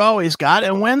stream that you always got,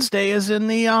 and Wednesday is in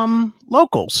the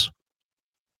locals.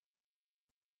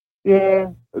 Yeah,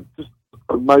 it's just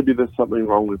maybe there's something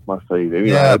wrong with my feed. Anyway,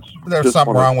 yeah, there's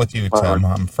something wrong with you, Tim.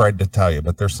 I'm afraid to tell you,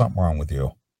 but there's something wrong with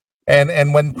you.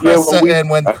 And when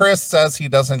Chris says he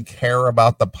doesn't care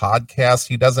about the podcast,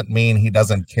 he doesn't mean he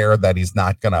doesn't care that he's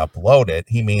not going to upload it.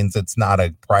 He means it's not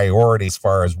a priority as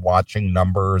far as watching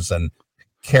numbers and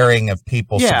caring if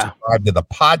people subscribe to the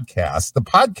podcast. The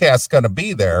podcast's going to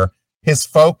be there. His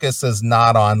focus is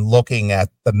not on looking at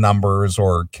the numbers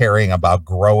or caring about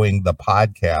growing the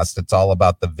podcast. It's all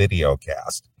about the video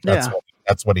cast.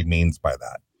 That's what he means by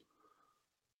that.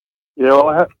 Yeah,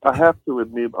 well, I have to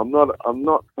admit, I'm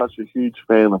not such a huge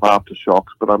fan of Aftershocks,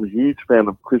 but I'm a huge fan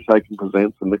of Chris Aiken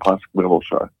Presents and the Classic Metal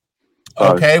Show.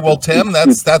 So, okay, well, Tim,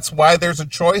 that's why there's a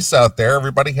choice out there.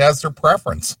 Everybody has their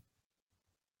preference.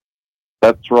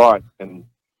 That's right, and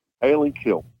hail and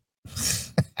kill.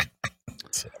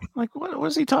 Like, what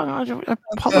was he talking about? I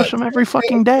publish them every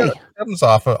fucking day. Tim's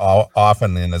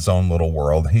often in his own little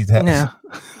world. Yeah.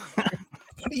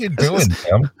 What are you doing,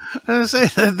 Tim? I say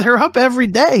they're up every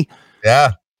day.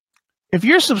 Yeah. If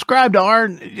you're subscribed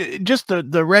to just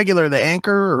the regular, the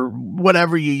Anchor or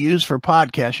whatever you use for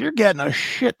podcasts, you're getting a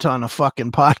shit ton of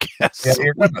fucking podcasts. Yeah,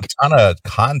 you're getting a ton of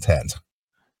content.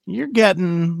 You're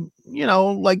getting,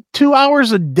 like 2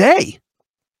 hours a day,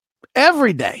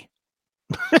 every day.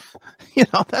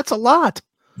 That's a lot.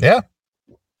 Yeah.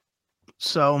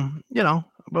 So,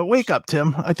 but wake up,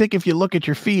 Tim. I think if you look at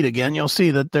your feed again, you'll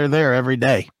see that they're there every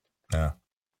day. Yeah.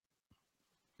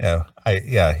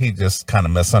 He just kind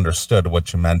of misunderstood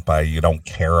what you meant by you don't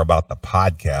care about the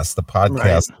podcast. The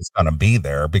podcast is going to be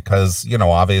there because,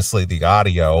 obviously the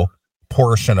audio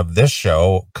portion of this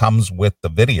show comes with the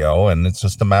video, and it's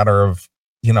just a matter of,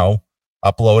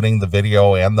 uploading the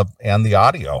video and the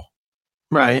audio.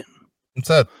 Right. That's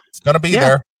it. It's going to be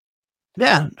there.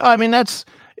 Yeah. I mean,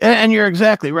 and you're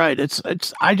exactly right.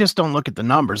 I just don't look at the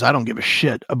numbers. I don't give a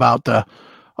shit about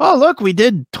oh, look, we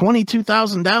did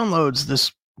 22,000 downloads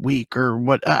this week or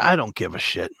what. I don't give a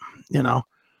shit.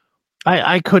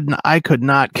 I could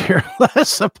not care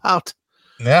less about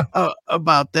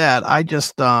that. I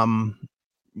just,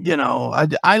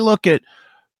 I look at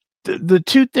the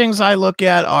two things I look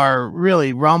at are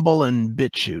really Rumble and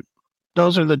BitChute.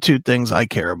 Those are the two things I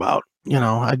care about.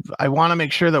 I want to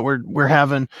make sure that we're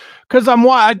having, because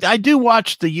I do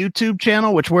watch the YouTube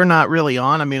channel, which we're not really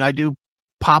on. I mean, I do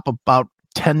pop about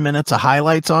 10 minutes of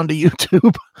highlights onto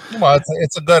YouTube. Well,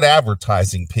 it's a good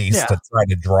advertising piece to try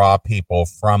to draw people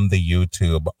from the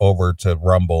YouTube over to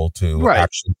Rumble to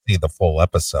actually see the full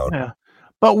episode. Yeah.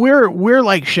 But we're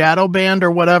like shadow banned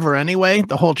or whatever anyway.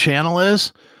 The whole channel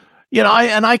is,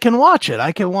 I can watch it.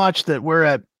 I can watch that we're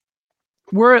at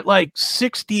like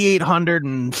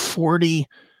 6,840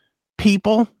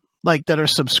 people like that are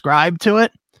subscribed to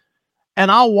it. And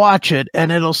I'll watch it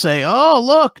and it'll say, oh,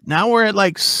 look, now we're at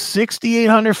like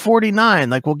 6,849.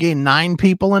 Like we'll gain 9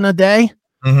 people in a day.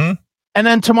 Mm-hmm. And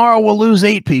then tomorrow we'll lose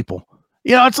 8 people.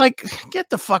 It's like, get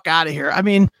the fuck out of here. I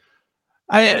mean,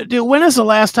 when is the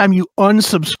last time you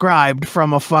unsubscribed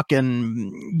from a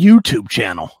fucking YouTube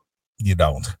channel? You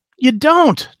don't.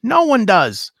 No one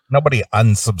does. Nobody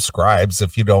unsubscribes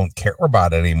if you don't care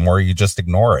about it anymore. You just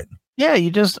ignore it. Yeah,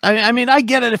 I mean, I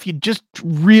get it if you just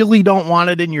really don't want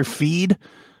it in your feed,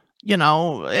 and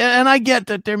I get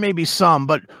that there may be some,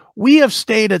 but we have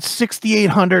stayed at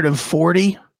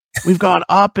 6,840. We've gone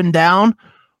up and down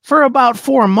for about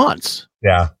 4 months.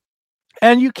 Yeah.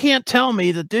 And you can't tell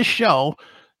me that this show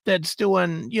that's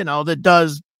doing, that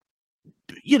does,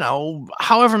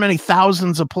 however many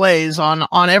thousands of plays on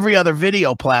every other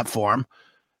video platform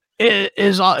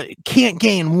can't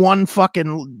gain one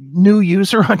fucking new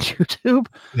user on YouTube.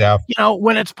 Yeah.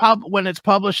 When it's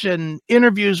publishing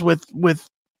interviews with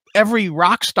every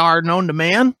rock star known to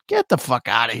man, get the fuck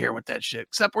out of here with that shit.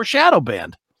 Except we're shadow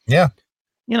banned. Yeah.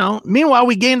 Meanwhile,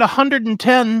 we gained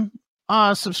 110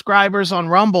 subscribers on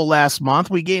Rumble last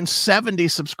month. We gained 70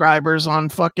 subscribers on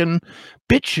fucking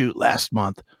BitChute last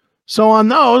month. So on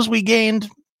those, we gained,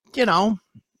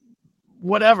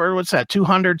 whatever, what's that,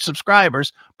 200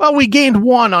 subscribers, but we gained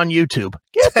 1 on YouTube.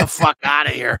 Get the fuck out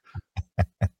of here.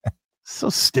 So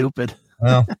stupid.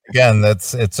 Well, again,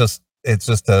 it's just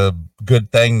a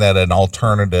good thing that an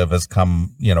alternative has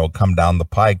come down the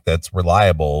pike that's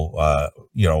reliable,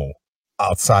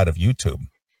 outside of YouTube.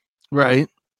 Right.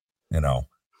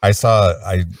 I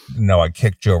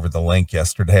kicked you over the link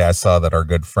yesterday. I saw that our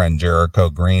good friend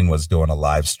Jericho Green was doing a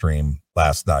live stream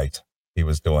last night. He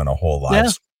was doing a whole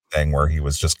live thing where he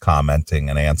was just commenting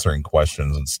and answering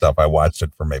questions and stuff. I watched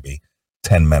it for maybe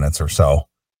 10 minutes or so.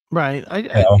 Right.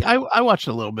 I watched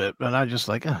a little bit, but I just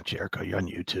like, oh, Jericho, you're on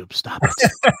YouTube. Stop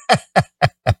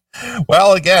it.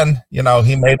 Well, again,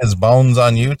 he made his bones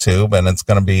on YouTube, and it's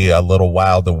going to be a little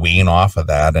while to wean off of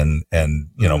that and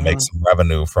make some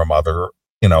revenue from other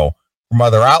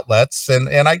outlets.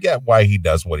 And I get why he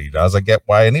does what he does. I get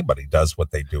why anybody does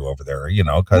what they do over there,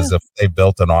 because if they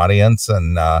built an audience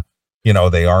and,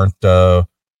 they aren't,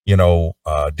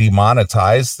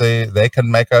 demonetized, they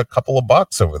can make a couple of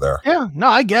bucks over there. Yeah, no,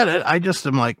 I get it. I just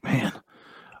am like, man,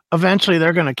 eventually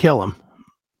they're going to kill him.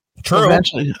 True.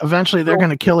 Eventually they're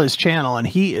going to kill his channel and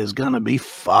he is going to be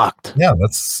fucked. Yeah.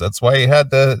 That's why you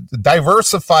had to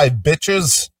diversify,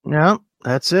 bitches. Yeah,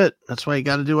 that's it. That's why you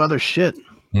got to do other shit.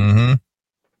 Mm-hmm.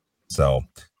 So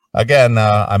again,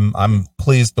 I'm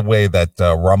pleased the way that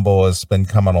Rumble has been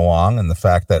coming along, and the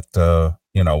fact that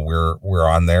we're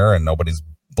on there and nobody's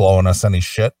blowing us any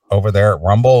shit over there at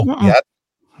Rumble yet.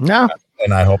 No.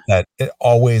 And I hope that it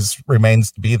always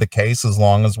remains to be the case as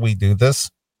long as we do this.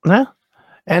 Yeah.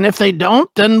 And if they don't,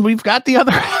 then we've got the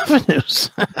other avenues.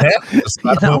 Just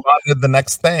gotta move on to the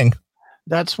next thing.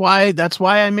 That's why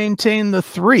I maintain the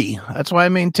 3. That's why I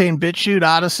maintain BitChute,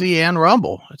 Odyssey, and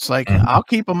Rumble. It's like, I'll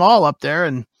keep them all up there,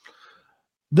 and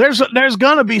there's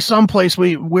gonna be some place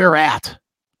we're at.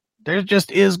 There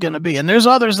just is gonna be, and there's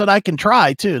others that I can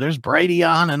try too. There's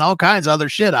Brady-on and all kinds of other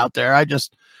shit out there. There's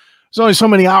only so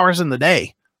many hours in the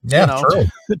day, true.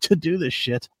 to do this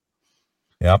shit.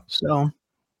 Yep. So,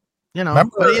 you know,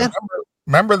 Remember, but yeah.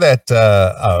 remember that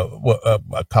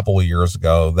a couple of years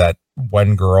ago, that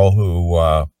one girl who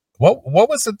what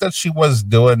was it that she was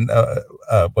doing?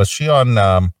 Was she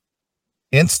on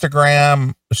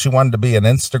Instagram? She wanted to be an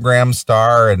Instagram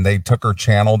star, and they took her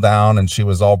channel down, and she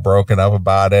was all broken up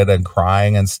about it and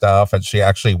crying and stuff. And she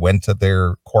actually went to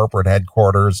their corporate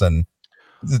headquarters and.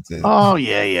 Oh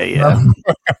yeah.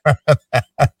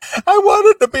 I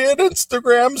wanted to be an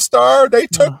Instagram star. They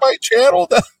took my channel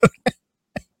down.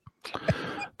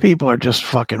 People are just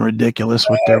fucking ridiculous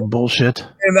with their bullshit.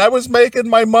 And I was making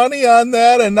my money on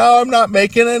that, and now I'm not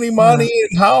making any money.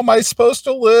 And how am I supposed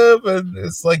to live? And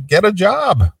it's like, get a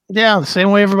job. Yeah, the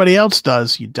same way everybody else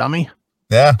does, you dummy.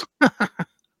 Yeah.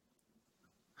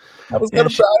 I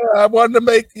wanted to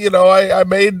make, I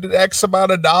made X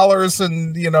amount of dollars,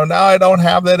 and, now I don't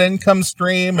have that income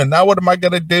stream, and now what am I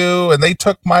going to do? And they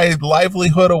took my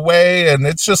livelihood away, and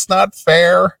it's just not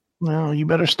fair. Well, you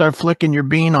better start flicking your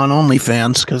bean on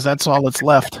OnlyFans, because that's all that's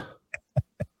left.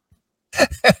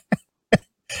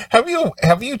 Have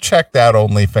you checked out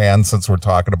OnlyFans, since we're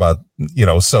talking about,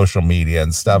 social media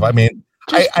and stuff? I mean,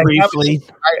 briefly.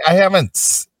 I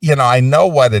haven't, I know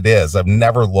what it is. I've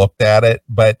never looked at it,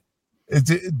 but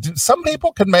some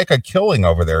people can make a killing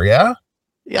over there. Yeah.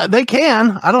 Yeah, they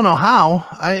can. I don't know how.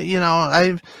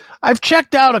 I've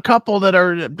checked out a couple that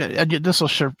are, this will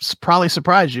probably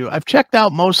surprise you. I've checked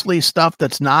out mostly stuff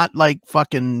that's not like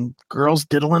fucking girls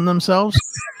diddling themselves.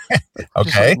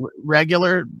 Okay. Like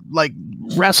regular, like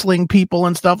wrestling people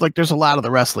and stuff. Like there's a lot of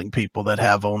the wrestling people that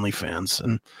have OnlyFans,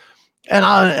 and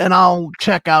I'll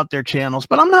check out their channels,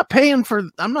 but I'm not paying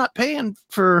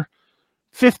for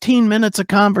 15 minutes of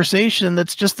conversation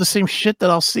that's just the same shit that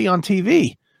I'll see on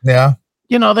TV. Yeah.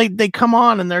 They come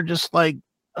on and they're just like,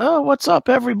 "Oh, what's up,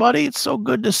 everybody? It's so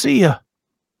good to see you."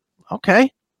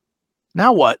 Okay.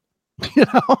 Now what?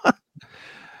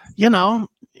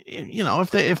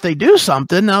 If they do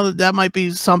something, now that might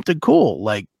be something cool.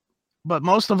 Like, but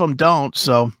most of them don't.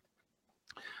 So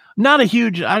not a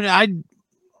huge, I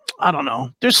don't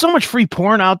know. There's so much free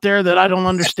porn out there that I don't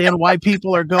understand why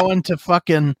people are going to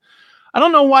fucking, I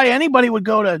don't know why anybody would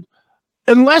go to,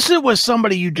 unless it was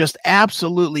somebody you just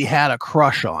absolutely had a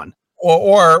crush on.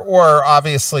 Or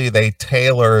obviously they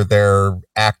tailor their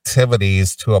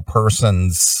activities to a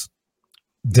person's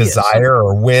desire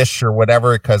or wish or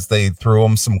whatever, because they threw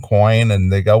them some coin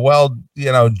and they go, well,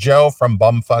 Joe from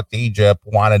bumfuck Egypt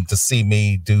wanted to see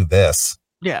me do this.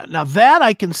 Yeah. Now that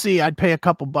I can see, I'd pay a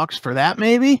couple bucks for that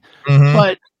maybe,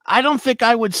 but I don't think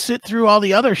I would sit through all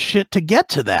the other shit to get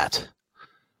to that.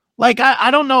 Like, I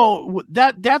don't know,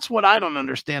 that's what I don't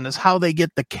understand, is how they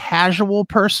get the casual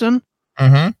person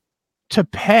to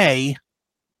pay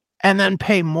and then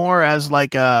pay more as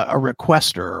like a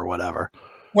requester or whatever.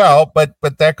 Well, but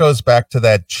that goes back to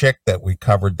that chick that we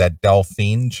covered, that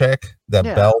Delphine chick,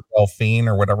 Belle Delphine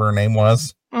or whatever her name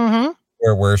was,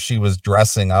 where she was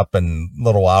dressing up in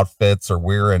little outfits or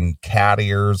wearing cat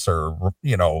ears or,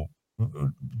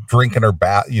 drinking her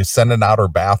sending out her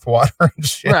bath water and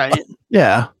shit. Right.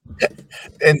 Yeah.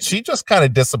 And she just kind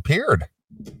of disappeared.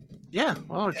 Yeah.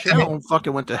 Well, her channel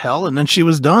fucking went to hell and then she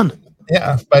was done.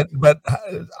 Yeah. But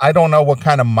I don't know what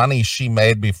kind of money she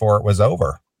made before it was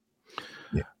over.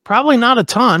 Probably not a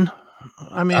ton.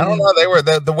 I mean, I don't know. They were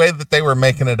the way that they were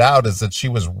making it out is that she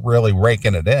was really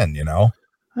raking it in,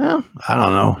 Well, I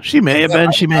don't know. She may have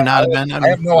been. She may not have been. I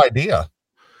have no idea.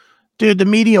 Dude, the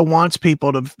media wants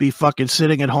people to be fucking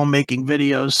sitting at home making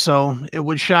videos, so it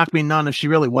would shock me none if she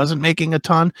really wasn't making a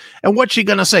ton. And what's she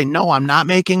gonna say? No, I'm not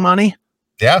making money.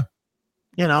 Yeah.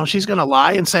 She's gonna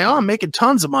lie and say, "Oh, I'm making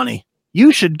tons of money.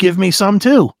 You should give me some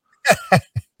too."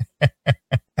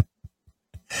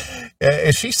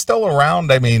 Is she still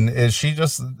around? I mean, is she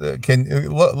just, can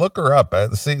look her up,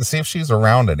 see if she's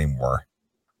around anymore.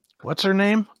 What's her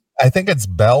name? I think it's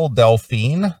Belle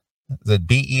Delphine. Is it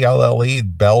Belle,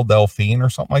 Belle Delphine or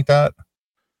something like that?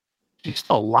 She's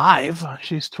still alive.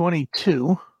 She's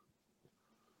 22.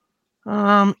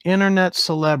 Internet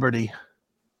celebrity.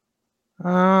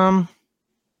 I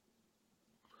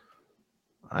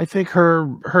think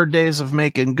her days of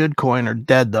making good coin are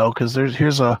dead though, because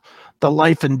here's the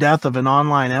life and death of an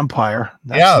online empire.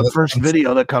 That's the first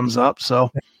video that comes up.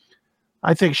 So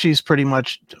I think she's pretty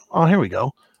much, oh, here we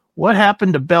go. What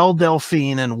happened to Belle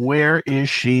Delphine and where is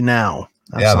she now?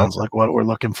 That sounds like what we're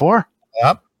looking for.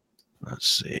 Yep. Let's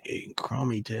see.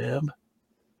 Chromie tab.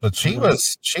 But she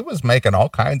was making all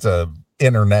kinds of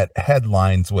internet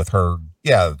headlines with her,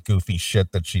 goofy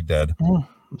shit that she did.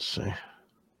 Let's see.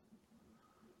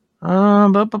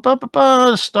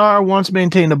 The star once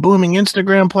maintained a booming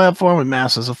Instagram platform with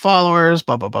masses of followers.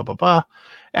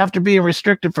 After being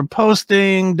restricted from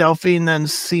posting, Delphine then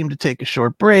seemed to take a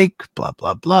short break. Blah,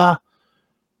 blah, blah.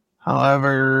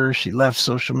 However, she left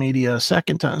social media a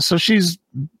second time. So she's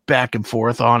back and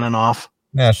forth, on and off.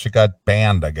 Yeah, she got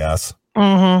banned, I guess.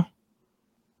 Mm-hmm.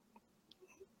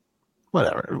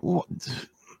 Whatever.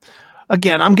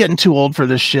 Again, I'm getting too old for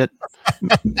this shit.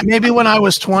 Maybe when I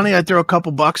was 20, I'd throw a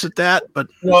couple bucks at that. But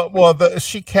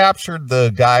she captured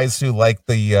the guys who like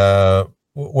the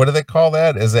what do they call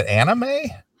that? Is it anime?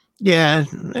 Yeah,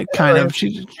 kind of.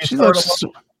 She looks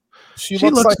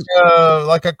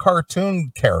like a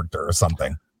cartoon character or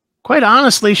something. Quite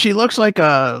honestly, she looks like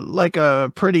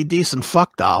a pretty decent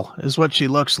fuck doll, is what she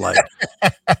looks like.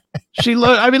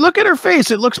 Look at her face.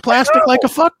 It looks plastic like a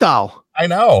fuck doll. I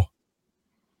know.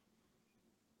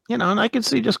 You know, and I can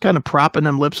see just kind of propping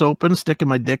them lips open, sticking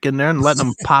my dick in there and letting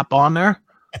them pop on there.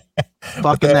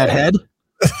 Fucking that head.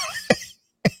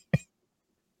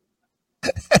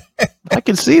 I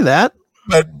can see that.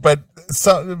 But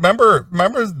so remember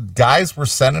guys were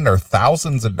sending her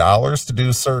thousands of dollars to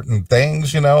do certain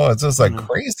things, you know? It's just like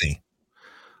crazy.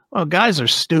 Well, guys are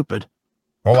stupid.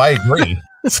 Well, I agree.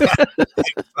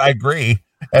 I agree.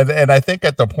 And I think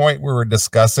at the point we were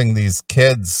discussing these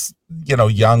kids, you know,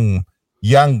 young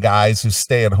guys who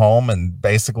stay at home and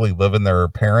basically live in their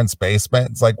parents' basement.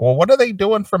 It's like, well, what are they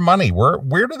doing for money?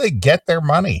 Where do they get their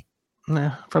money?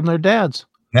 From their dads,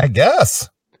 I guess.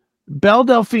 Belle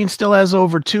Delphine still has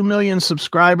over 2 million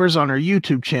subscribers on her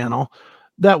YouTube channel.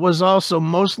 That was also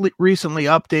most recently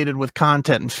updated with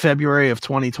content in February of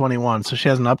 2021. So she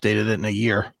hasn't updated it in a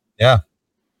year. Yeah.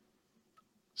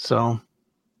 So,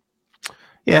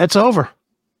 yeah, it's over.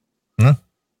 I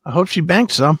hope she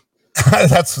banked some.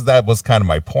 That was kind of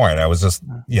my point. I was just,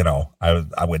 you know,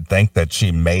 I would think that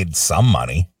she made some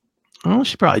money. Well,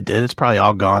 she probably did. It's probably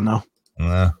all gone though.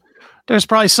 There's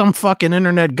probably some fucking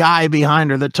internet guy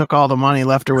behind her that took all the money,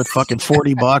 left her with fucking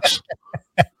 $40.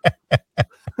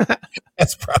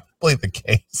 That's probably the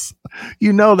case.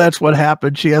 You know, that's what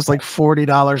happened. She has like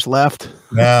 $40 left.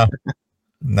 Yeah.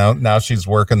 Now she's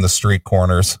working the street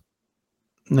corners.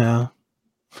 No.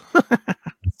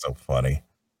 It's so funny.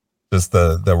 Just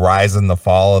the rise and the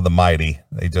fall of the mighty.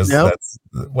 They just,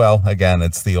 again,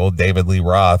 it's the old David Lee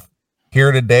Roth.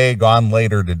 Here today, gone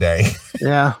later today.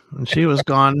 Yeah. And she was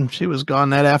gone. She was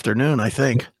gone that afternoon, I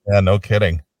think. Yeah, no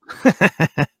kidding.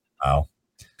 Wow.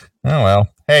 Oh, well,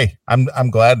 hey, I'm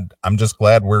glad. I'm just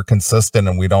glad we're consistent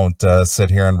and we don't sit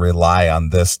here and rely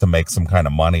on this to make some kind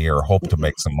of money or hope to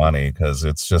make some money, because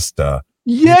it's just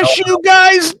yes, you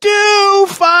guys do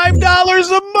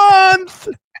 $5 a month.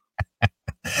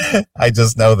 I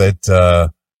just know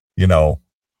that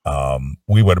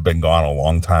we would have been gone a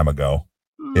long time ago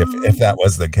if that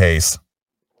was the case.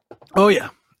 Oh yeah,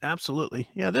 absolutely.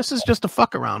 Yeah, this is just a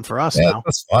fuck around for us now.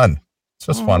 It's fun. It's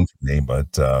just fun for me,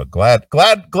 but glad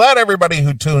everybody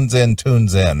who tunes in.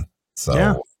 So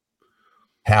yeah.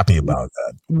 Happy about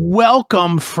that.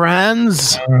 Welcome,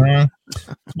 friends.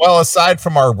 Well, aside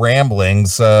from our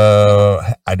ramblings,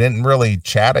 I didn't really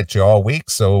chat at you all week.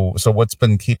 So what's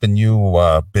been keeping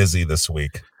you busy this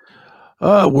week?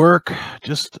 Work,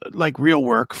 just like real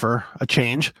work for a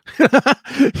change.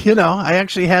 You know, I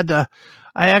actually had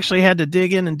to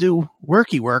dig in and do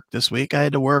worky work this week. I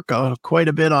had to work quite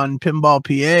a bit on Pinball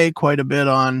PA, quite a bit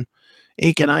on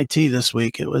Aiken IT this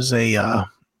week. It was a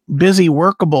busy,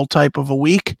 workable type of a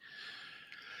week.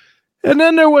 And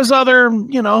then there was the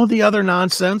other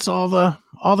nonsense, all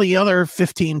the other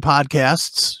 15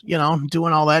 podcasts,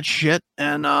 doing all that shit.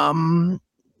 And,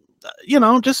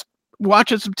 just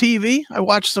watching some TV. I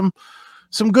watched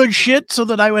some good shit so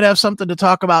that I would have something to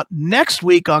talk about next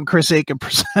week on Chris Aiken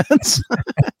Presents.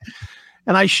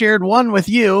 And I shared one with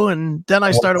you, and then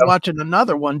I started watching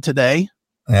another one today.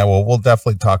 Yeah, well, we'll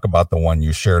definitely talk about the one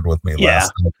you shared with me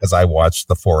last night, because I watched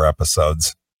the 4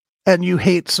 episodes. And you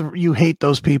hate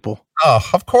those people. Oh,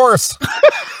 of course.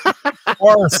 Of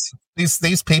course.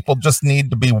 These people just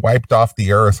need to be wiped off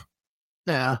the earth.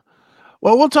 Yeah.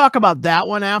 Well, we'll talk about that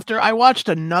one after. I watched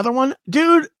another one.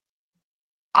 Dude,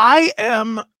 I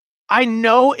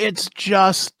know it's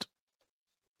just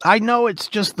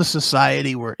the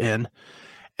society we're in.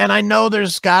 And I know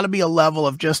there's got to be a level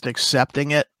of just accepting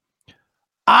it.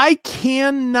 I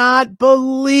cannot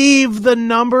believe the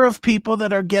number of people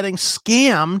that are getting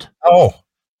scammed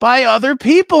by other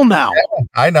people now. Yeah,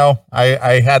 I know.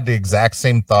 I had the exact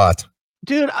same thought.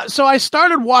 Dude, so I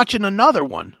started watching another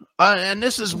one. And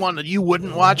this is one that you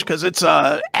wouldn't watch because it's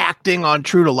acting on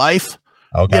True to Life.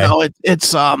 Okay.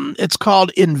 It's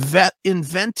called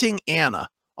Inventing Anna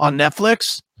on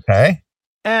Netflix. Okay.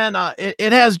 And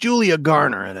it has Julia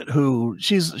Garner in it, who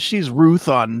she's Ruth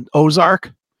on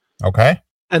Ozark. Okay.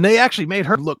 And they actually made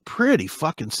her look pretty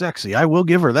fucking sexy. I will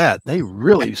give her that. They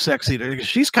really sexy.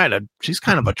 She's kind of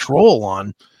a troll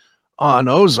on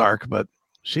Ozark, but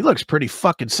she looks pretty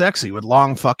fucking sexy with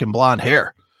long fucking blonde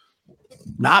hair.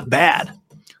 Not bad.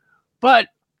 But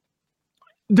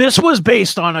this was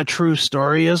based on a true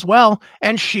story as well.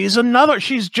 And she's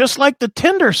just like the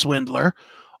Tinder swindler,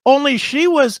 only she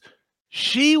was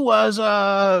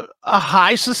a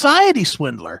high society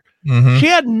swindler. Mm-hmm. She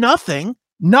had nothing.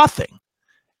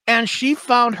 And she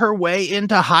found her way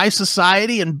into high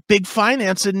society and big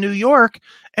finance in New York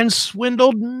and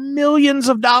swindled millions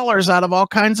of dollars out of all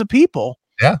kinds of people.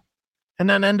 Yeah. And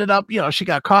then ended up, she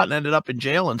got caught and ended up in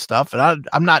jail and stuff. And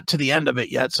I'm not to the end of it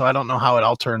yet, so I don't know how it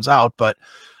all turns out. But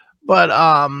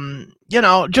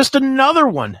just another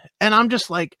one. And I'm just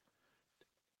like,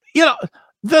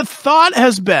 the thought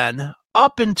has been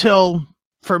up until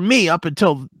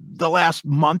the last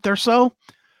month or so,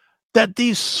 that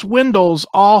these swindles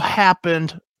all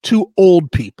happened to old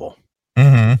people.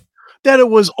 Mm-hmm. That it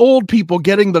was old people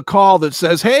getting the call that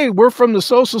says, hey, we're from the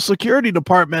Social Security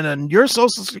Department and your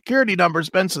Social Security number's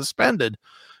been suspended.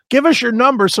 Give us your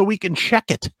number so we can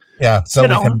check it. Yeah, so we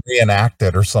can reenact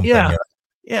it or something. Yeah.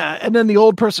 Yeah. And then the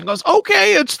old person goes,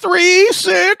 okay, it's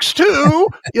 362.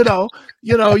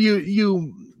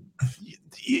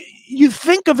 You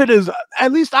think of it as,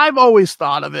 at least I've always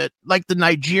thought of it, like the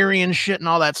Nigerian shit and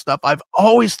all that stuff. I've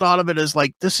always thought of it as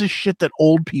like, this is shit that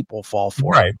old people fall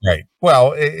for. Right.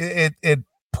 Well, it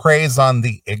preys on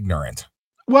the ignorant.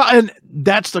 Well, and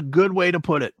that's a good way to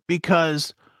put it,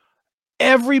 because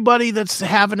everybody that's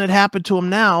having it happen to them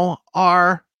now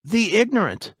are the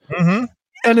ignorant. Mm-hmm.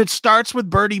 And it starts with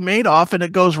Bertie Madoff and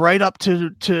it goes right up to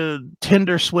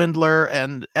Tinder swindler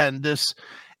and this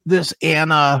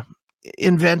Anna,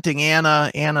 inventing Anna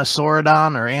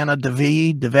Sorodon or Anna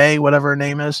DeVay, whatever her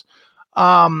name is.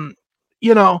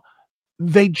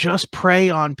 They just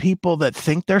prey on people that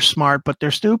think they're smart, but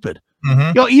they're stupid.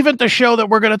 Mm-hmm. Even the show that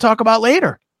we're going to talk about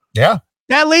later. Yeah.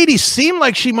 That lady seemed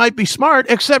like she might be smart,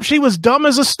 except she was dumb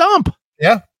as a stump.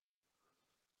 Yeah.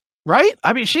 Right?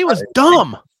 I mean, she was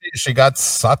dumb. She got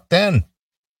sucked in.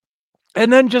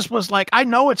 And then just was like, I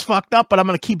know it's fucked up, but I'm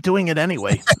going to keep doing it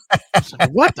anyway.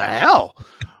 Like, what the hell?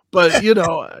 But,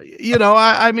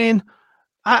 I mean,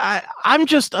 I'm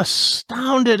just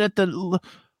astounded at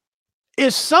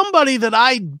is somebody that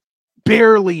I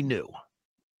barely knew,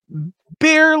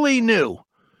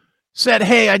 said,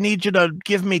 hey, I need you to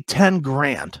give me 10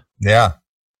 grand. Yeah.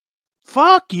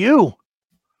 Fuck you.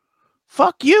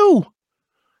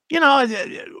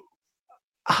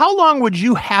 How long would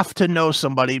you have to know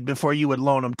somebody before you would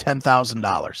loan them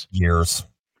 $10,000? Years.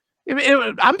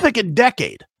 I'm thinking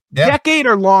decade. Yeah. Decade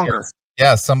or longer.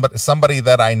 Yeah, somebody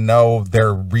that I know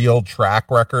their real track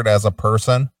record as a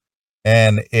person,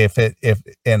 and if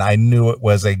I knew it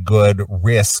was a good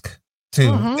risk to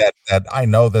Mm-hmm. that I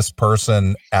know this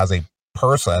person as a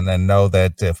person and know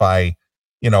that if I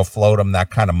float them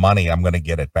that kind of money, I'm going to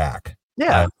get it back.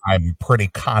 Yeah, I'm pretty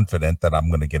confident that I'm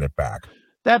going to get it back.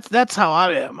 That's how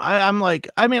I am. I'm like,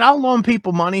 I mean, I'll loan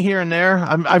people money here and there.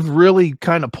 I've really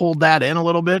kind of pulled that in a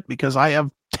little bit because I have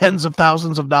tens of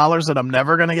thousands of dollars that I'm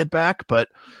never going to get back. But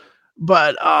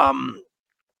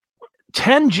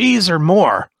 10 G's or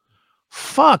more,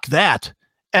 fuck that.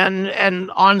 And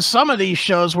on some of these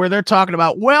shows where they're talking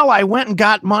about, well, I went and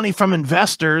got money from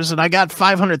investors and I got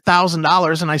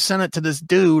 $500,000 and I sent it to this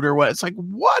dude or what? It's like,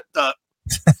 what the,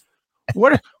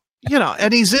 what,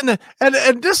 and he's in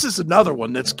and this is another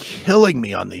one that's killing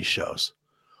me on these shows.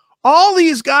 All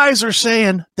these guys are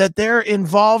saying that they're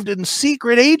involved in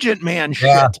secret agent man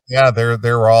shit. Yeah,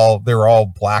 they're all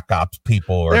black ops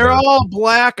people. Or they're all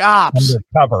black ops.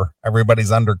 Undercover.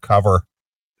 Everybody's undercover.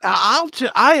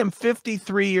 I am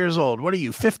 53 years old. What are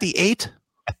you, 58?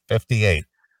 58.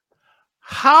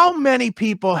 How many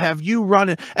people have you run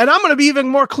in? And I'm going to be even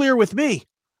more clear with me.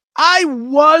 I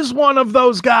was one of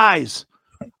those guys.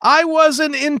 I was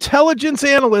an intelligence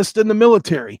analyst in the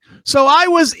military. So I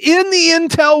was in the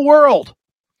intel world.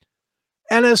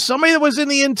 And as somebody that was in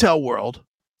the intel world,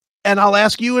 and I'll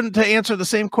ask you to answer the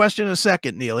same question in a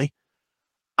second, Neely,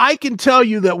 I can tell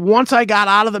you that once I got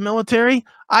out of the military,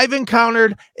 I've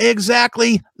encountered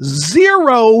exactly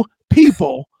 0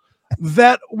 people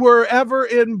that were ever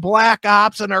in black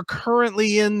ops and are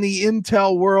currently in the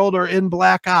intel world or in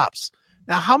black ops.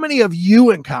 Now, how many have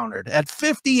you encountered at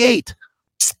 58?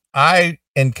 I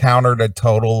encountered a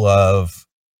total of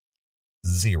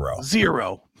 0.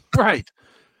 0. Right.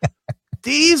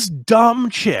 These dumb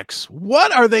chicks,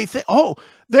 what are they?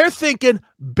 They're thinking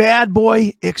bad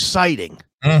boy exciting.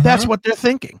 That's what they're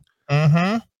thinking.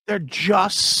 They're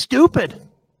just stupid.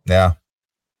 Yeah.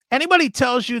 Anybody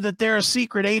tells you that they're a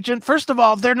secret agent, first of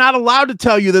all, they're not allowed to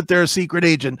tell you that they're a secret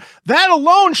agent. That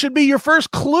alone should be your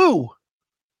first clue.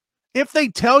 If they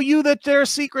tell you that they're a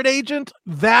secret agent,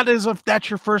 that's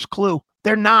your first clue.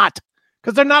 They're not,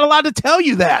 because they're not allowed to tell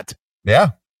you that.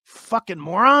 Yeah. Fucking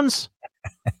morons.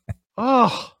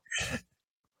 Oh.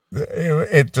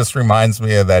 It just reminds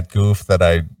me of that goof that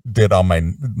I did on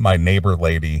my neighbor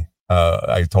lady.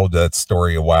 I told you that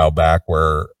story a while back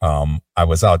where I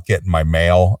was out getting my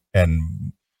mail,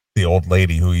 and the old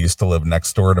lady who used to live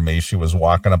next door to me, she was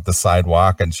walking up the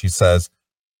sidewalk and she says,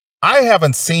 "I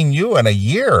haven't seen you in a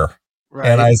year." Right.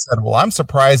 And I said, "Well, I'm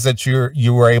surprised that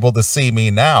you were able to see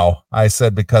me now." I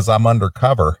said, "Because I'm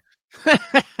undercover."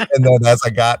 And then as I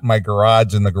got in my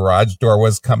garage and the garage door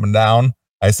was coming down,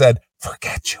 I said,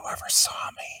 "Forget you ever saw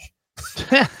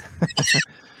me."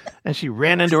 And she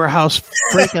ran into her house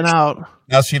freaking out.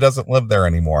 Now she doesn't live there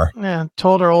anymore. Yeah,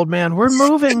 told her old man, "We're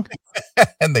moving."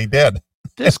 And they did.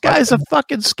 This guy's a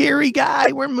fucking scary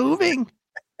guy. We're moving.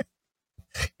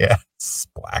 Yeah, it's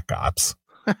Black Ops.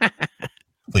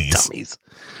 Please. Dummies.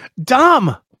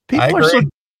 Dumb. People are so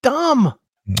dumb.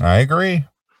 I agree.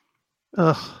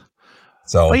 Ugh.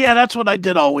 So, but yeah, that's what I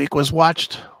did all week, was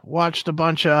watched a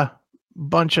bunch of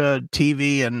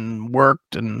TV and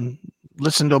worked and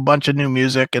listened to a bunch of new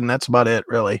music, and that's about it,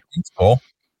 really. That's cool.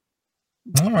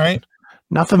 All right.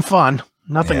 Nothing fun.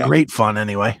 Nothing great fun,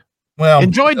 anyway. Well,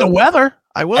 enjoyed the weather.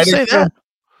 I will say that.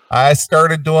 I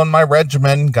started doing my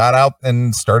regimen, got out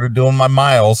and started doing my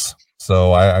miles.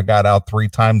 So I got out 3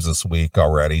 times this week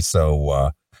already.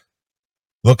 So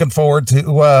looking forward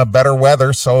to better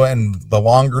weather. So, and the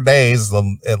longer days,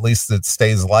 at least it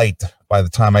stays light by the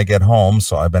time I get home.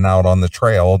 So I've been out on the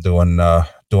trail doing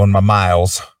my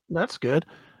miles. That's good.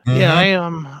 Yeah,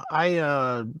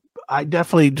 I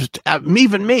definitely just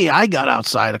even me. I got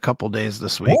outside a couple days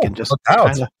this week and just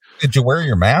Did you wear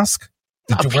your mask?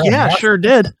 Did you wear a mask? Sure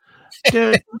did.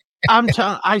 Dude,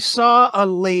 I saw a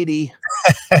lady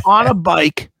on a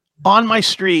bike on my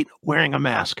street wearing a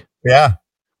mask. Yeah.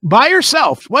 By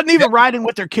herself. Wasn't even riding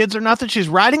with her kids or nothing. She's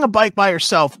riding a bike by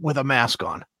herself with a mask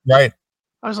on. Right.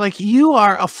 I was like, you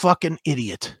are a fucking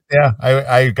idiot. Yeah.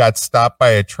 I got stopped by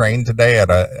a train today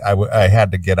I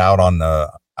had to get out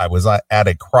I was at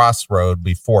a crossroad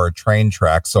before a train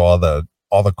track. So all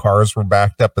the cars were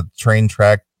backed up at the train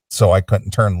track. So I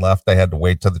couldn't turn left. I had to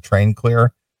wait till the train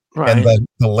clear. Right. And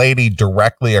the lady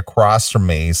directly across from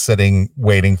me,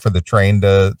 waiting for the train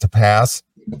to pass.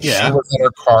 Yeah. She was in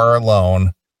her car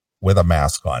alone with a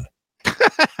mask on.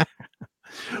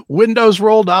 Windows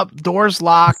rolled up, doors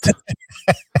locked.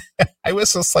 I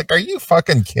was just like, are you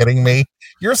fucking kidding me?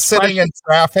 You're sitting in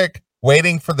traffic,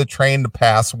 waiting for the train to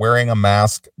pass, wearing a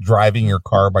mask, driving your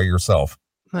car by yourself.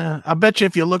 I bet you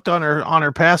if you looked on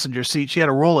her passenger seat, she had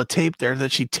a roll of tape there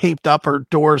that she taped up her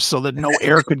doors so that no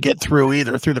air could get through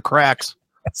either, through the cracks.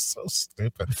 That's so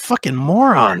stupid. Fucking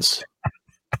morons.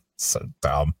 So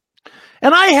dumb.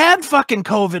 And I had fucking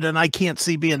COVID and I can't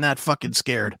see being that fucking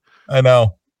scared. I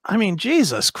know. I mean,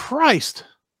 Jesus Christ.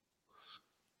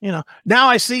 You know,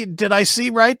 now did I see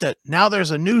right that now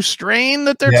there's a new strain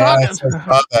that they're talking? I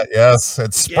saw that, yes.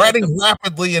 It's spreading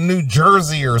rapidly in New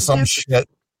Jersey or some shit.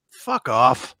 Fuck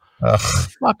off. Ugh.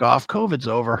 Fuck off. COVID's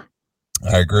over.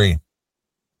 I agree.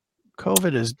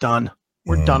 COVID is done.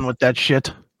 We're done with that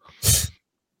shit.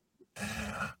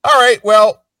 All right.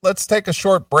 Well, let's take a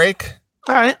short break.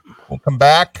 All right. We'll come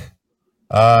back.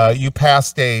 You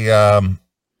passed a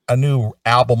new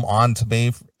album on to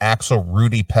me, Axel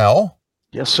Rudy Pell.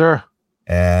 Yes, sir.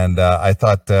 And I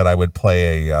thought that I would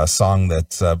play a song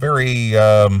that's very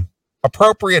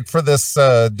appropriate for this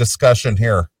discussion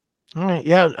here. All right.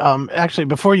 Yeah. Actually,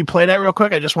 before you play that real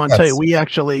quick, I just want to tell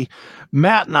you,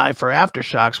 Matt and I, for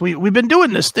Aftershocks, we've been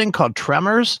doing this thing called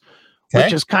Tremors,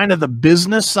 which is kind of the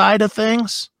business side of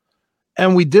things.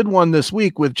 And we did one this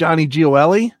week with Johnny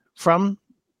Gioeli from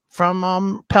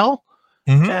Pell.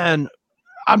 Mm-hmm. And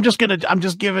I'm just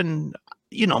giving,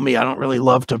 you know me, I don't really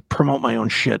love to promote my own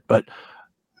shit, but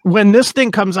when this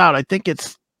thing comes out, I think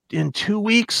it's in 2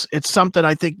 weeks. It's something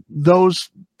I think those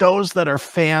that are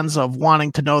fans of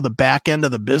wanting to know the back end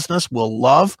of the business will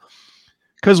love,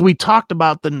 because we talked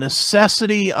about the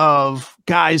necessity of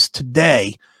guys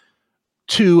today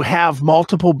to have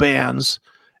multiple bands,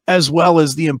 as well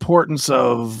as the importance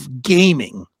of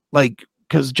gaming, like,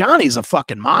 because Johnny's a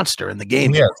fucking monster in the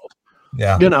gaming world.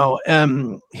 Yeah. You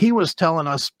know, he was telling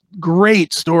us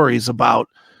great stories about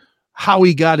how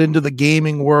he got into the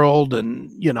gaming world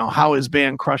and, you know, how his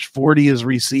band Crush 40 is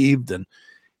received. And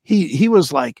he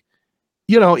was like,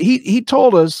 he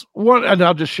told us one, and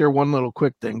I'll just share one little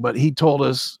quick thing, but he told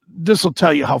us, this will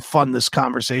tell you how fun this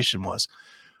conversation was.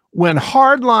 When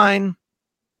Hardline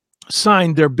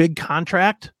signed their big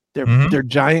contract, their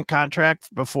giant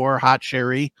contract before Hot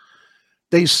Sherry,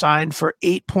 they signed for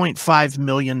 $8.5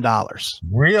 million.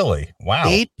 Really? Wow.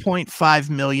 $8.5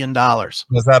 million.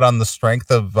 Was that on the strength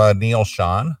of Neil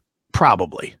Schon?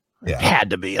 Probably. Yeah. It had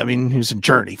to be. I mean, he was in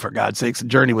Journey, for God's sakes.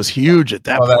 Journey was huge at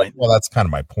that point. That's kind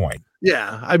of my point.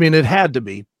 Yeah. I mean, it had to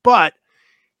be. But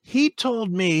he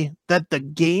told me that the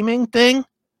gaming thing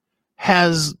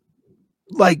has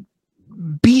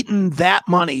beaten that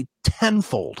money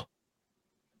tenfold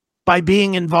by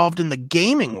being involved in the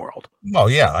gaming world. Oh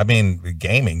yeah, I mean,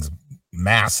 gaming's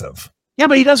massive. Yeah,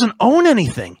 but he doesn't own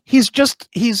anything. He's just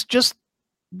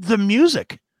the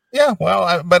music. Yeah,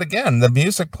 well, but again, the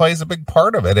music plays a big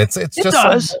part of it. It's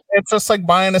just like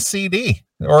buying a CD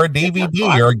or a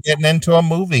DVD or getting into a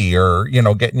movie or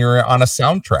getting your on a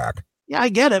soundtrack. Yeah, I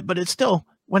get it, but it's still,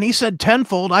 when he said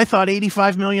tenfold, I thought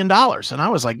 $85 million, and I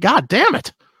was like, God damn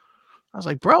it! I was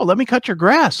like, bro, let me cut your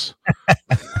grass.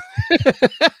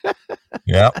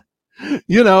 Yeah.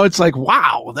 It's like,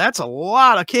 wow, that's a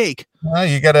lot of cake. Well,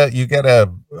 you get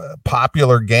a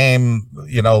popular game,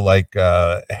 like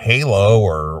Halo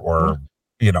or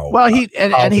Well,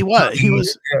 he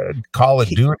was Call of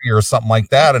Duty or something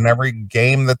like that, and every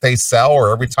game that they sell or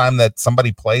every time that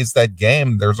somebody plays that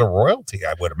game, there's a royalty,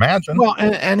 I would imagine. Well,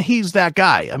 and he's that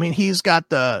guy. I mean, he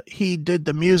did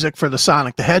the music for the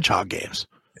Sonic the Hedgehog games.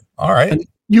 All right. And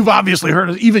you've obviously heard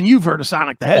of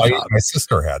Sonic the Hedgehog. Oh, my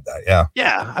sister had that. Yeah.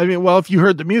 Yeah. I mean, well, if you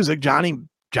heard the music, Johnny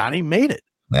made it.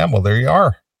 Yeah. Well, there you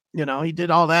are. He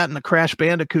did all that in the Crash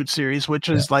Bandicoot series, which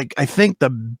is I think the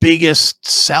biggest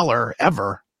seller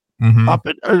ever up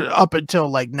until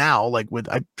now, with,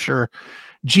 I'm sure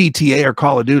GTA or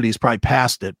Call of Duty's probably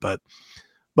past it, but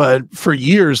for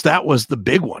years, that was the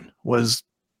big one, was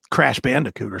Crash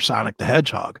Bandicoot or Sonic the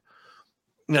Hedgehog.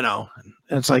 And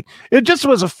it's it just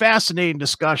was a fascinating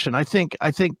discussion. I think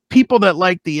people that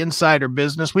like the insider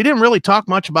business, we didn't really talk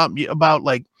much about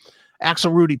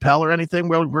Axel Rudy Pell or anything.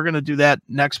 We're going to do that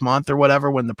next month or whatever,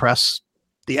 when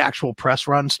the actual press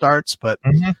run starts, but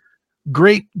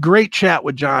great chat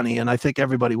with Johnny. And I think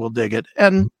everybody will dig it.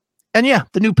 And yeah,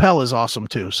 the new Pell is awesome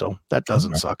too. So that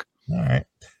doesn't suck. All right.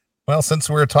 Well, since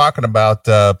we were talking about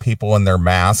people in their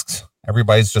masks,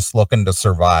 everybody's just looking to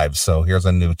survive. So here's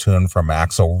a new tune from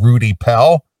Axel Rudy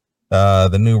Pell.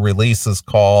 The new release is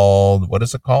called, what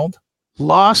is it called?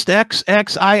 Lost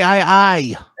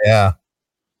XXIII. Yeah.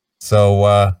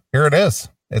 So here it is.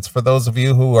 It's for those of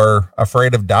you who are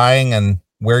afraid of dying and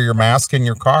wear your mask in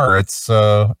your car. It's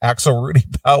Axel Rudy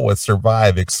Pell with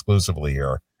Survive exclusively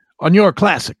here on your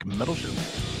Classic Metal Show.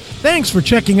 Thanks for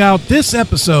checking out this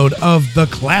episode of The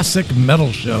Classic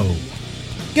Metal Show.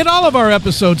 Get all of our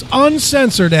episodes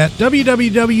uncensored at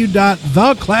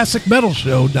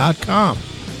www.theclassicmetalshow.com.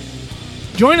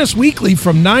 Join us weekly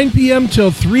from 9 p.m.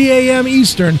 till 3 a.m.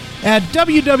 Eastern at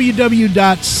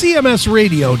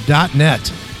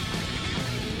www.cmsradio.net.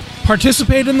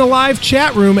 Participate in the live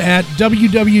chat room at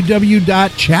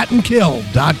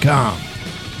www.chatandkill.com.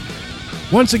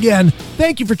 Once again,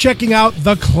 thank you for checking out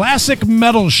The Classic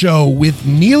Metal Show with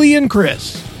Neely and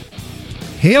Chris.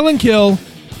 Hail and kill.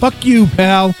 Fuck you,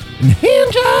 pal. And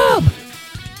hand job.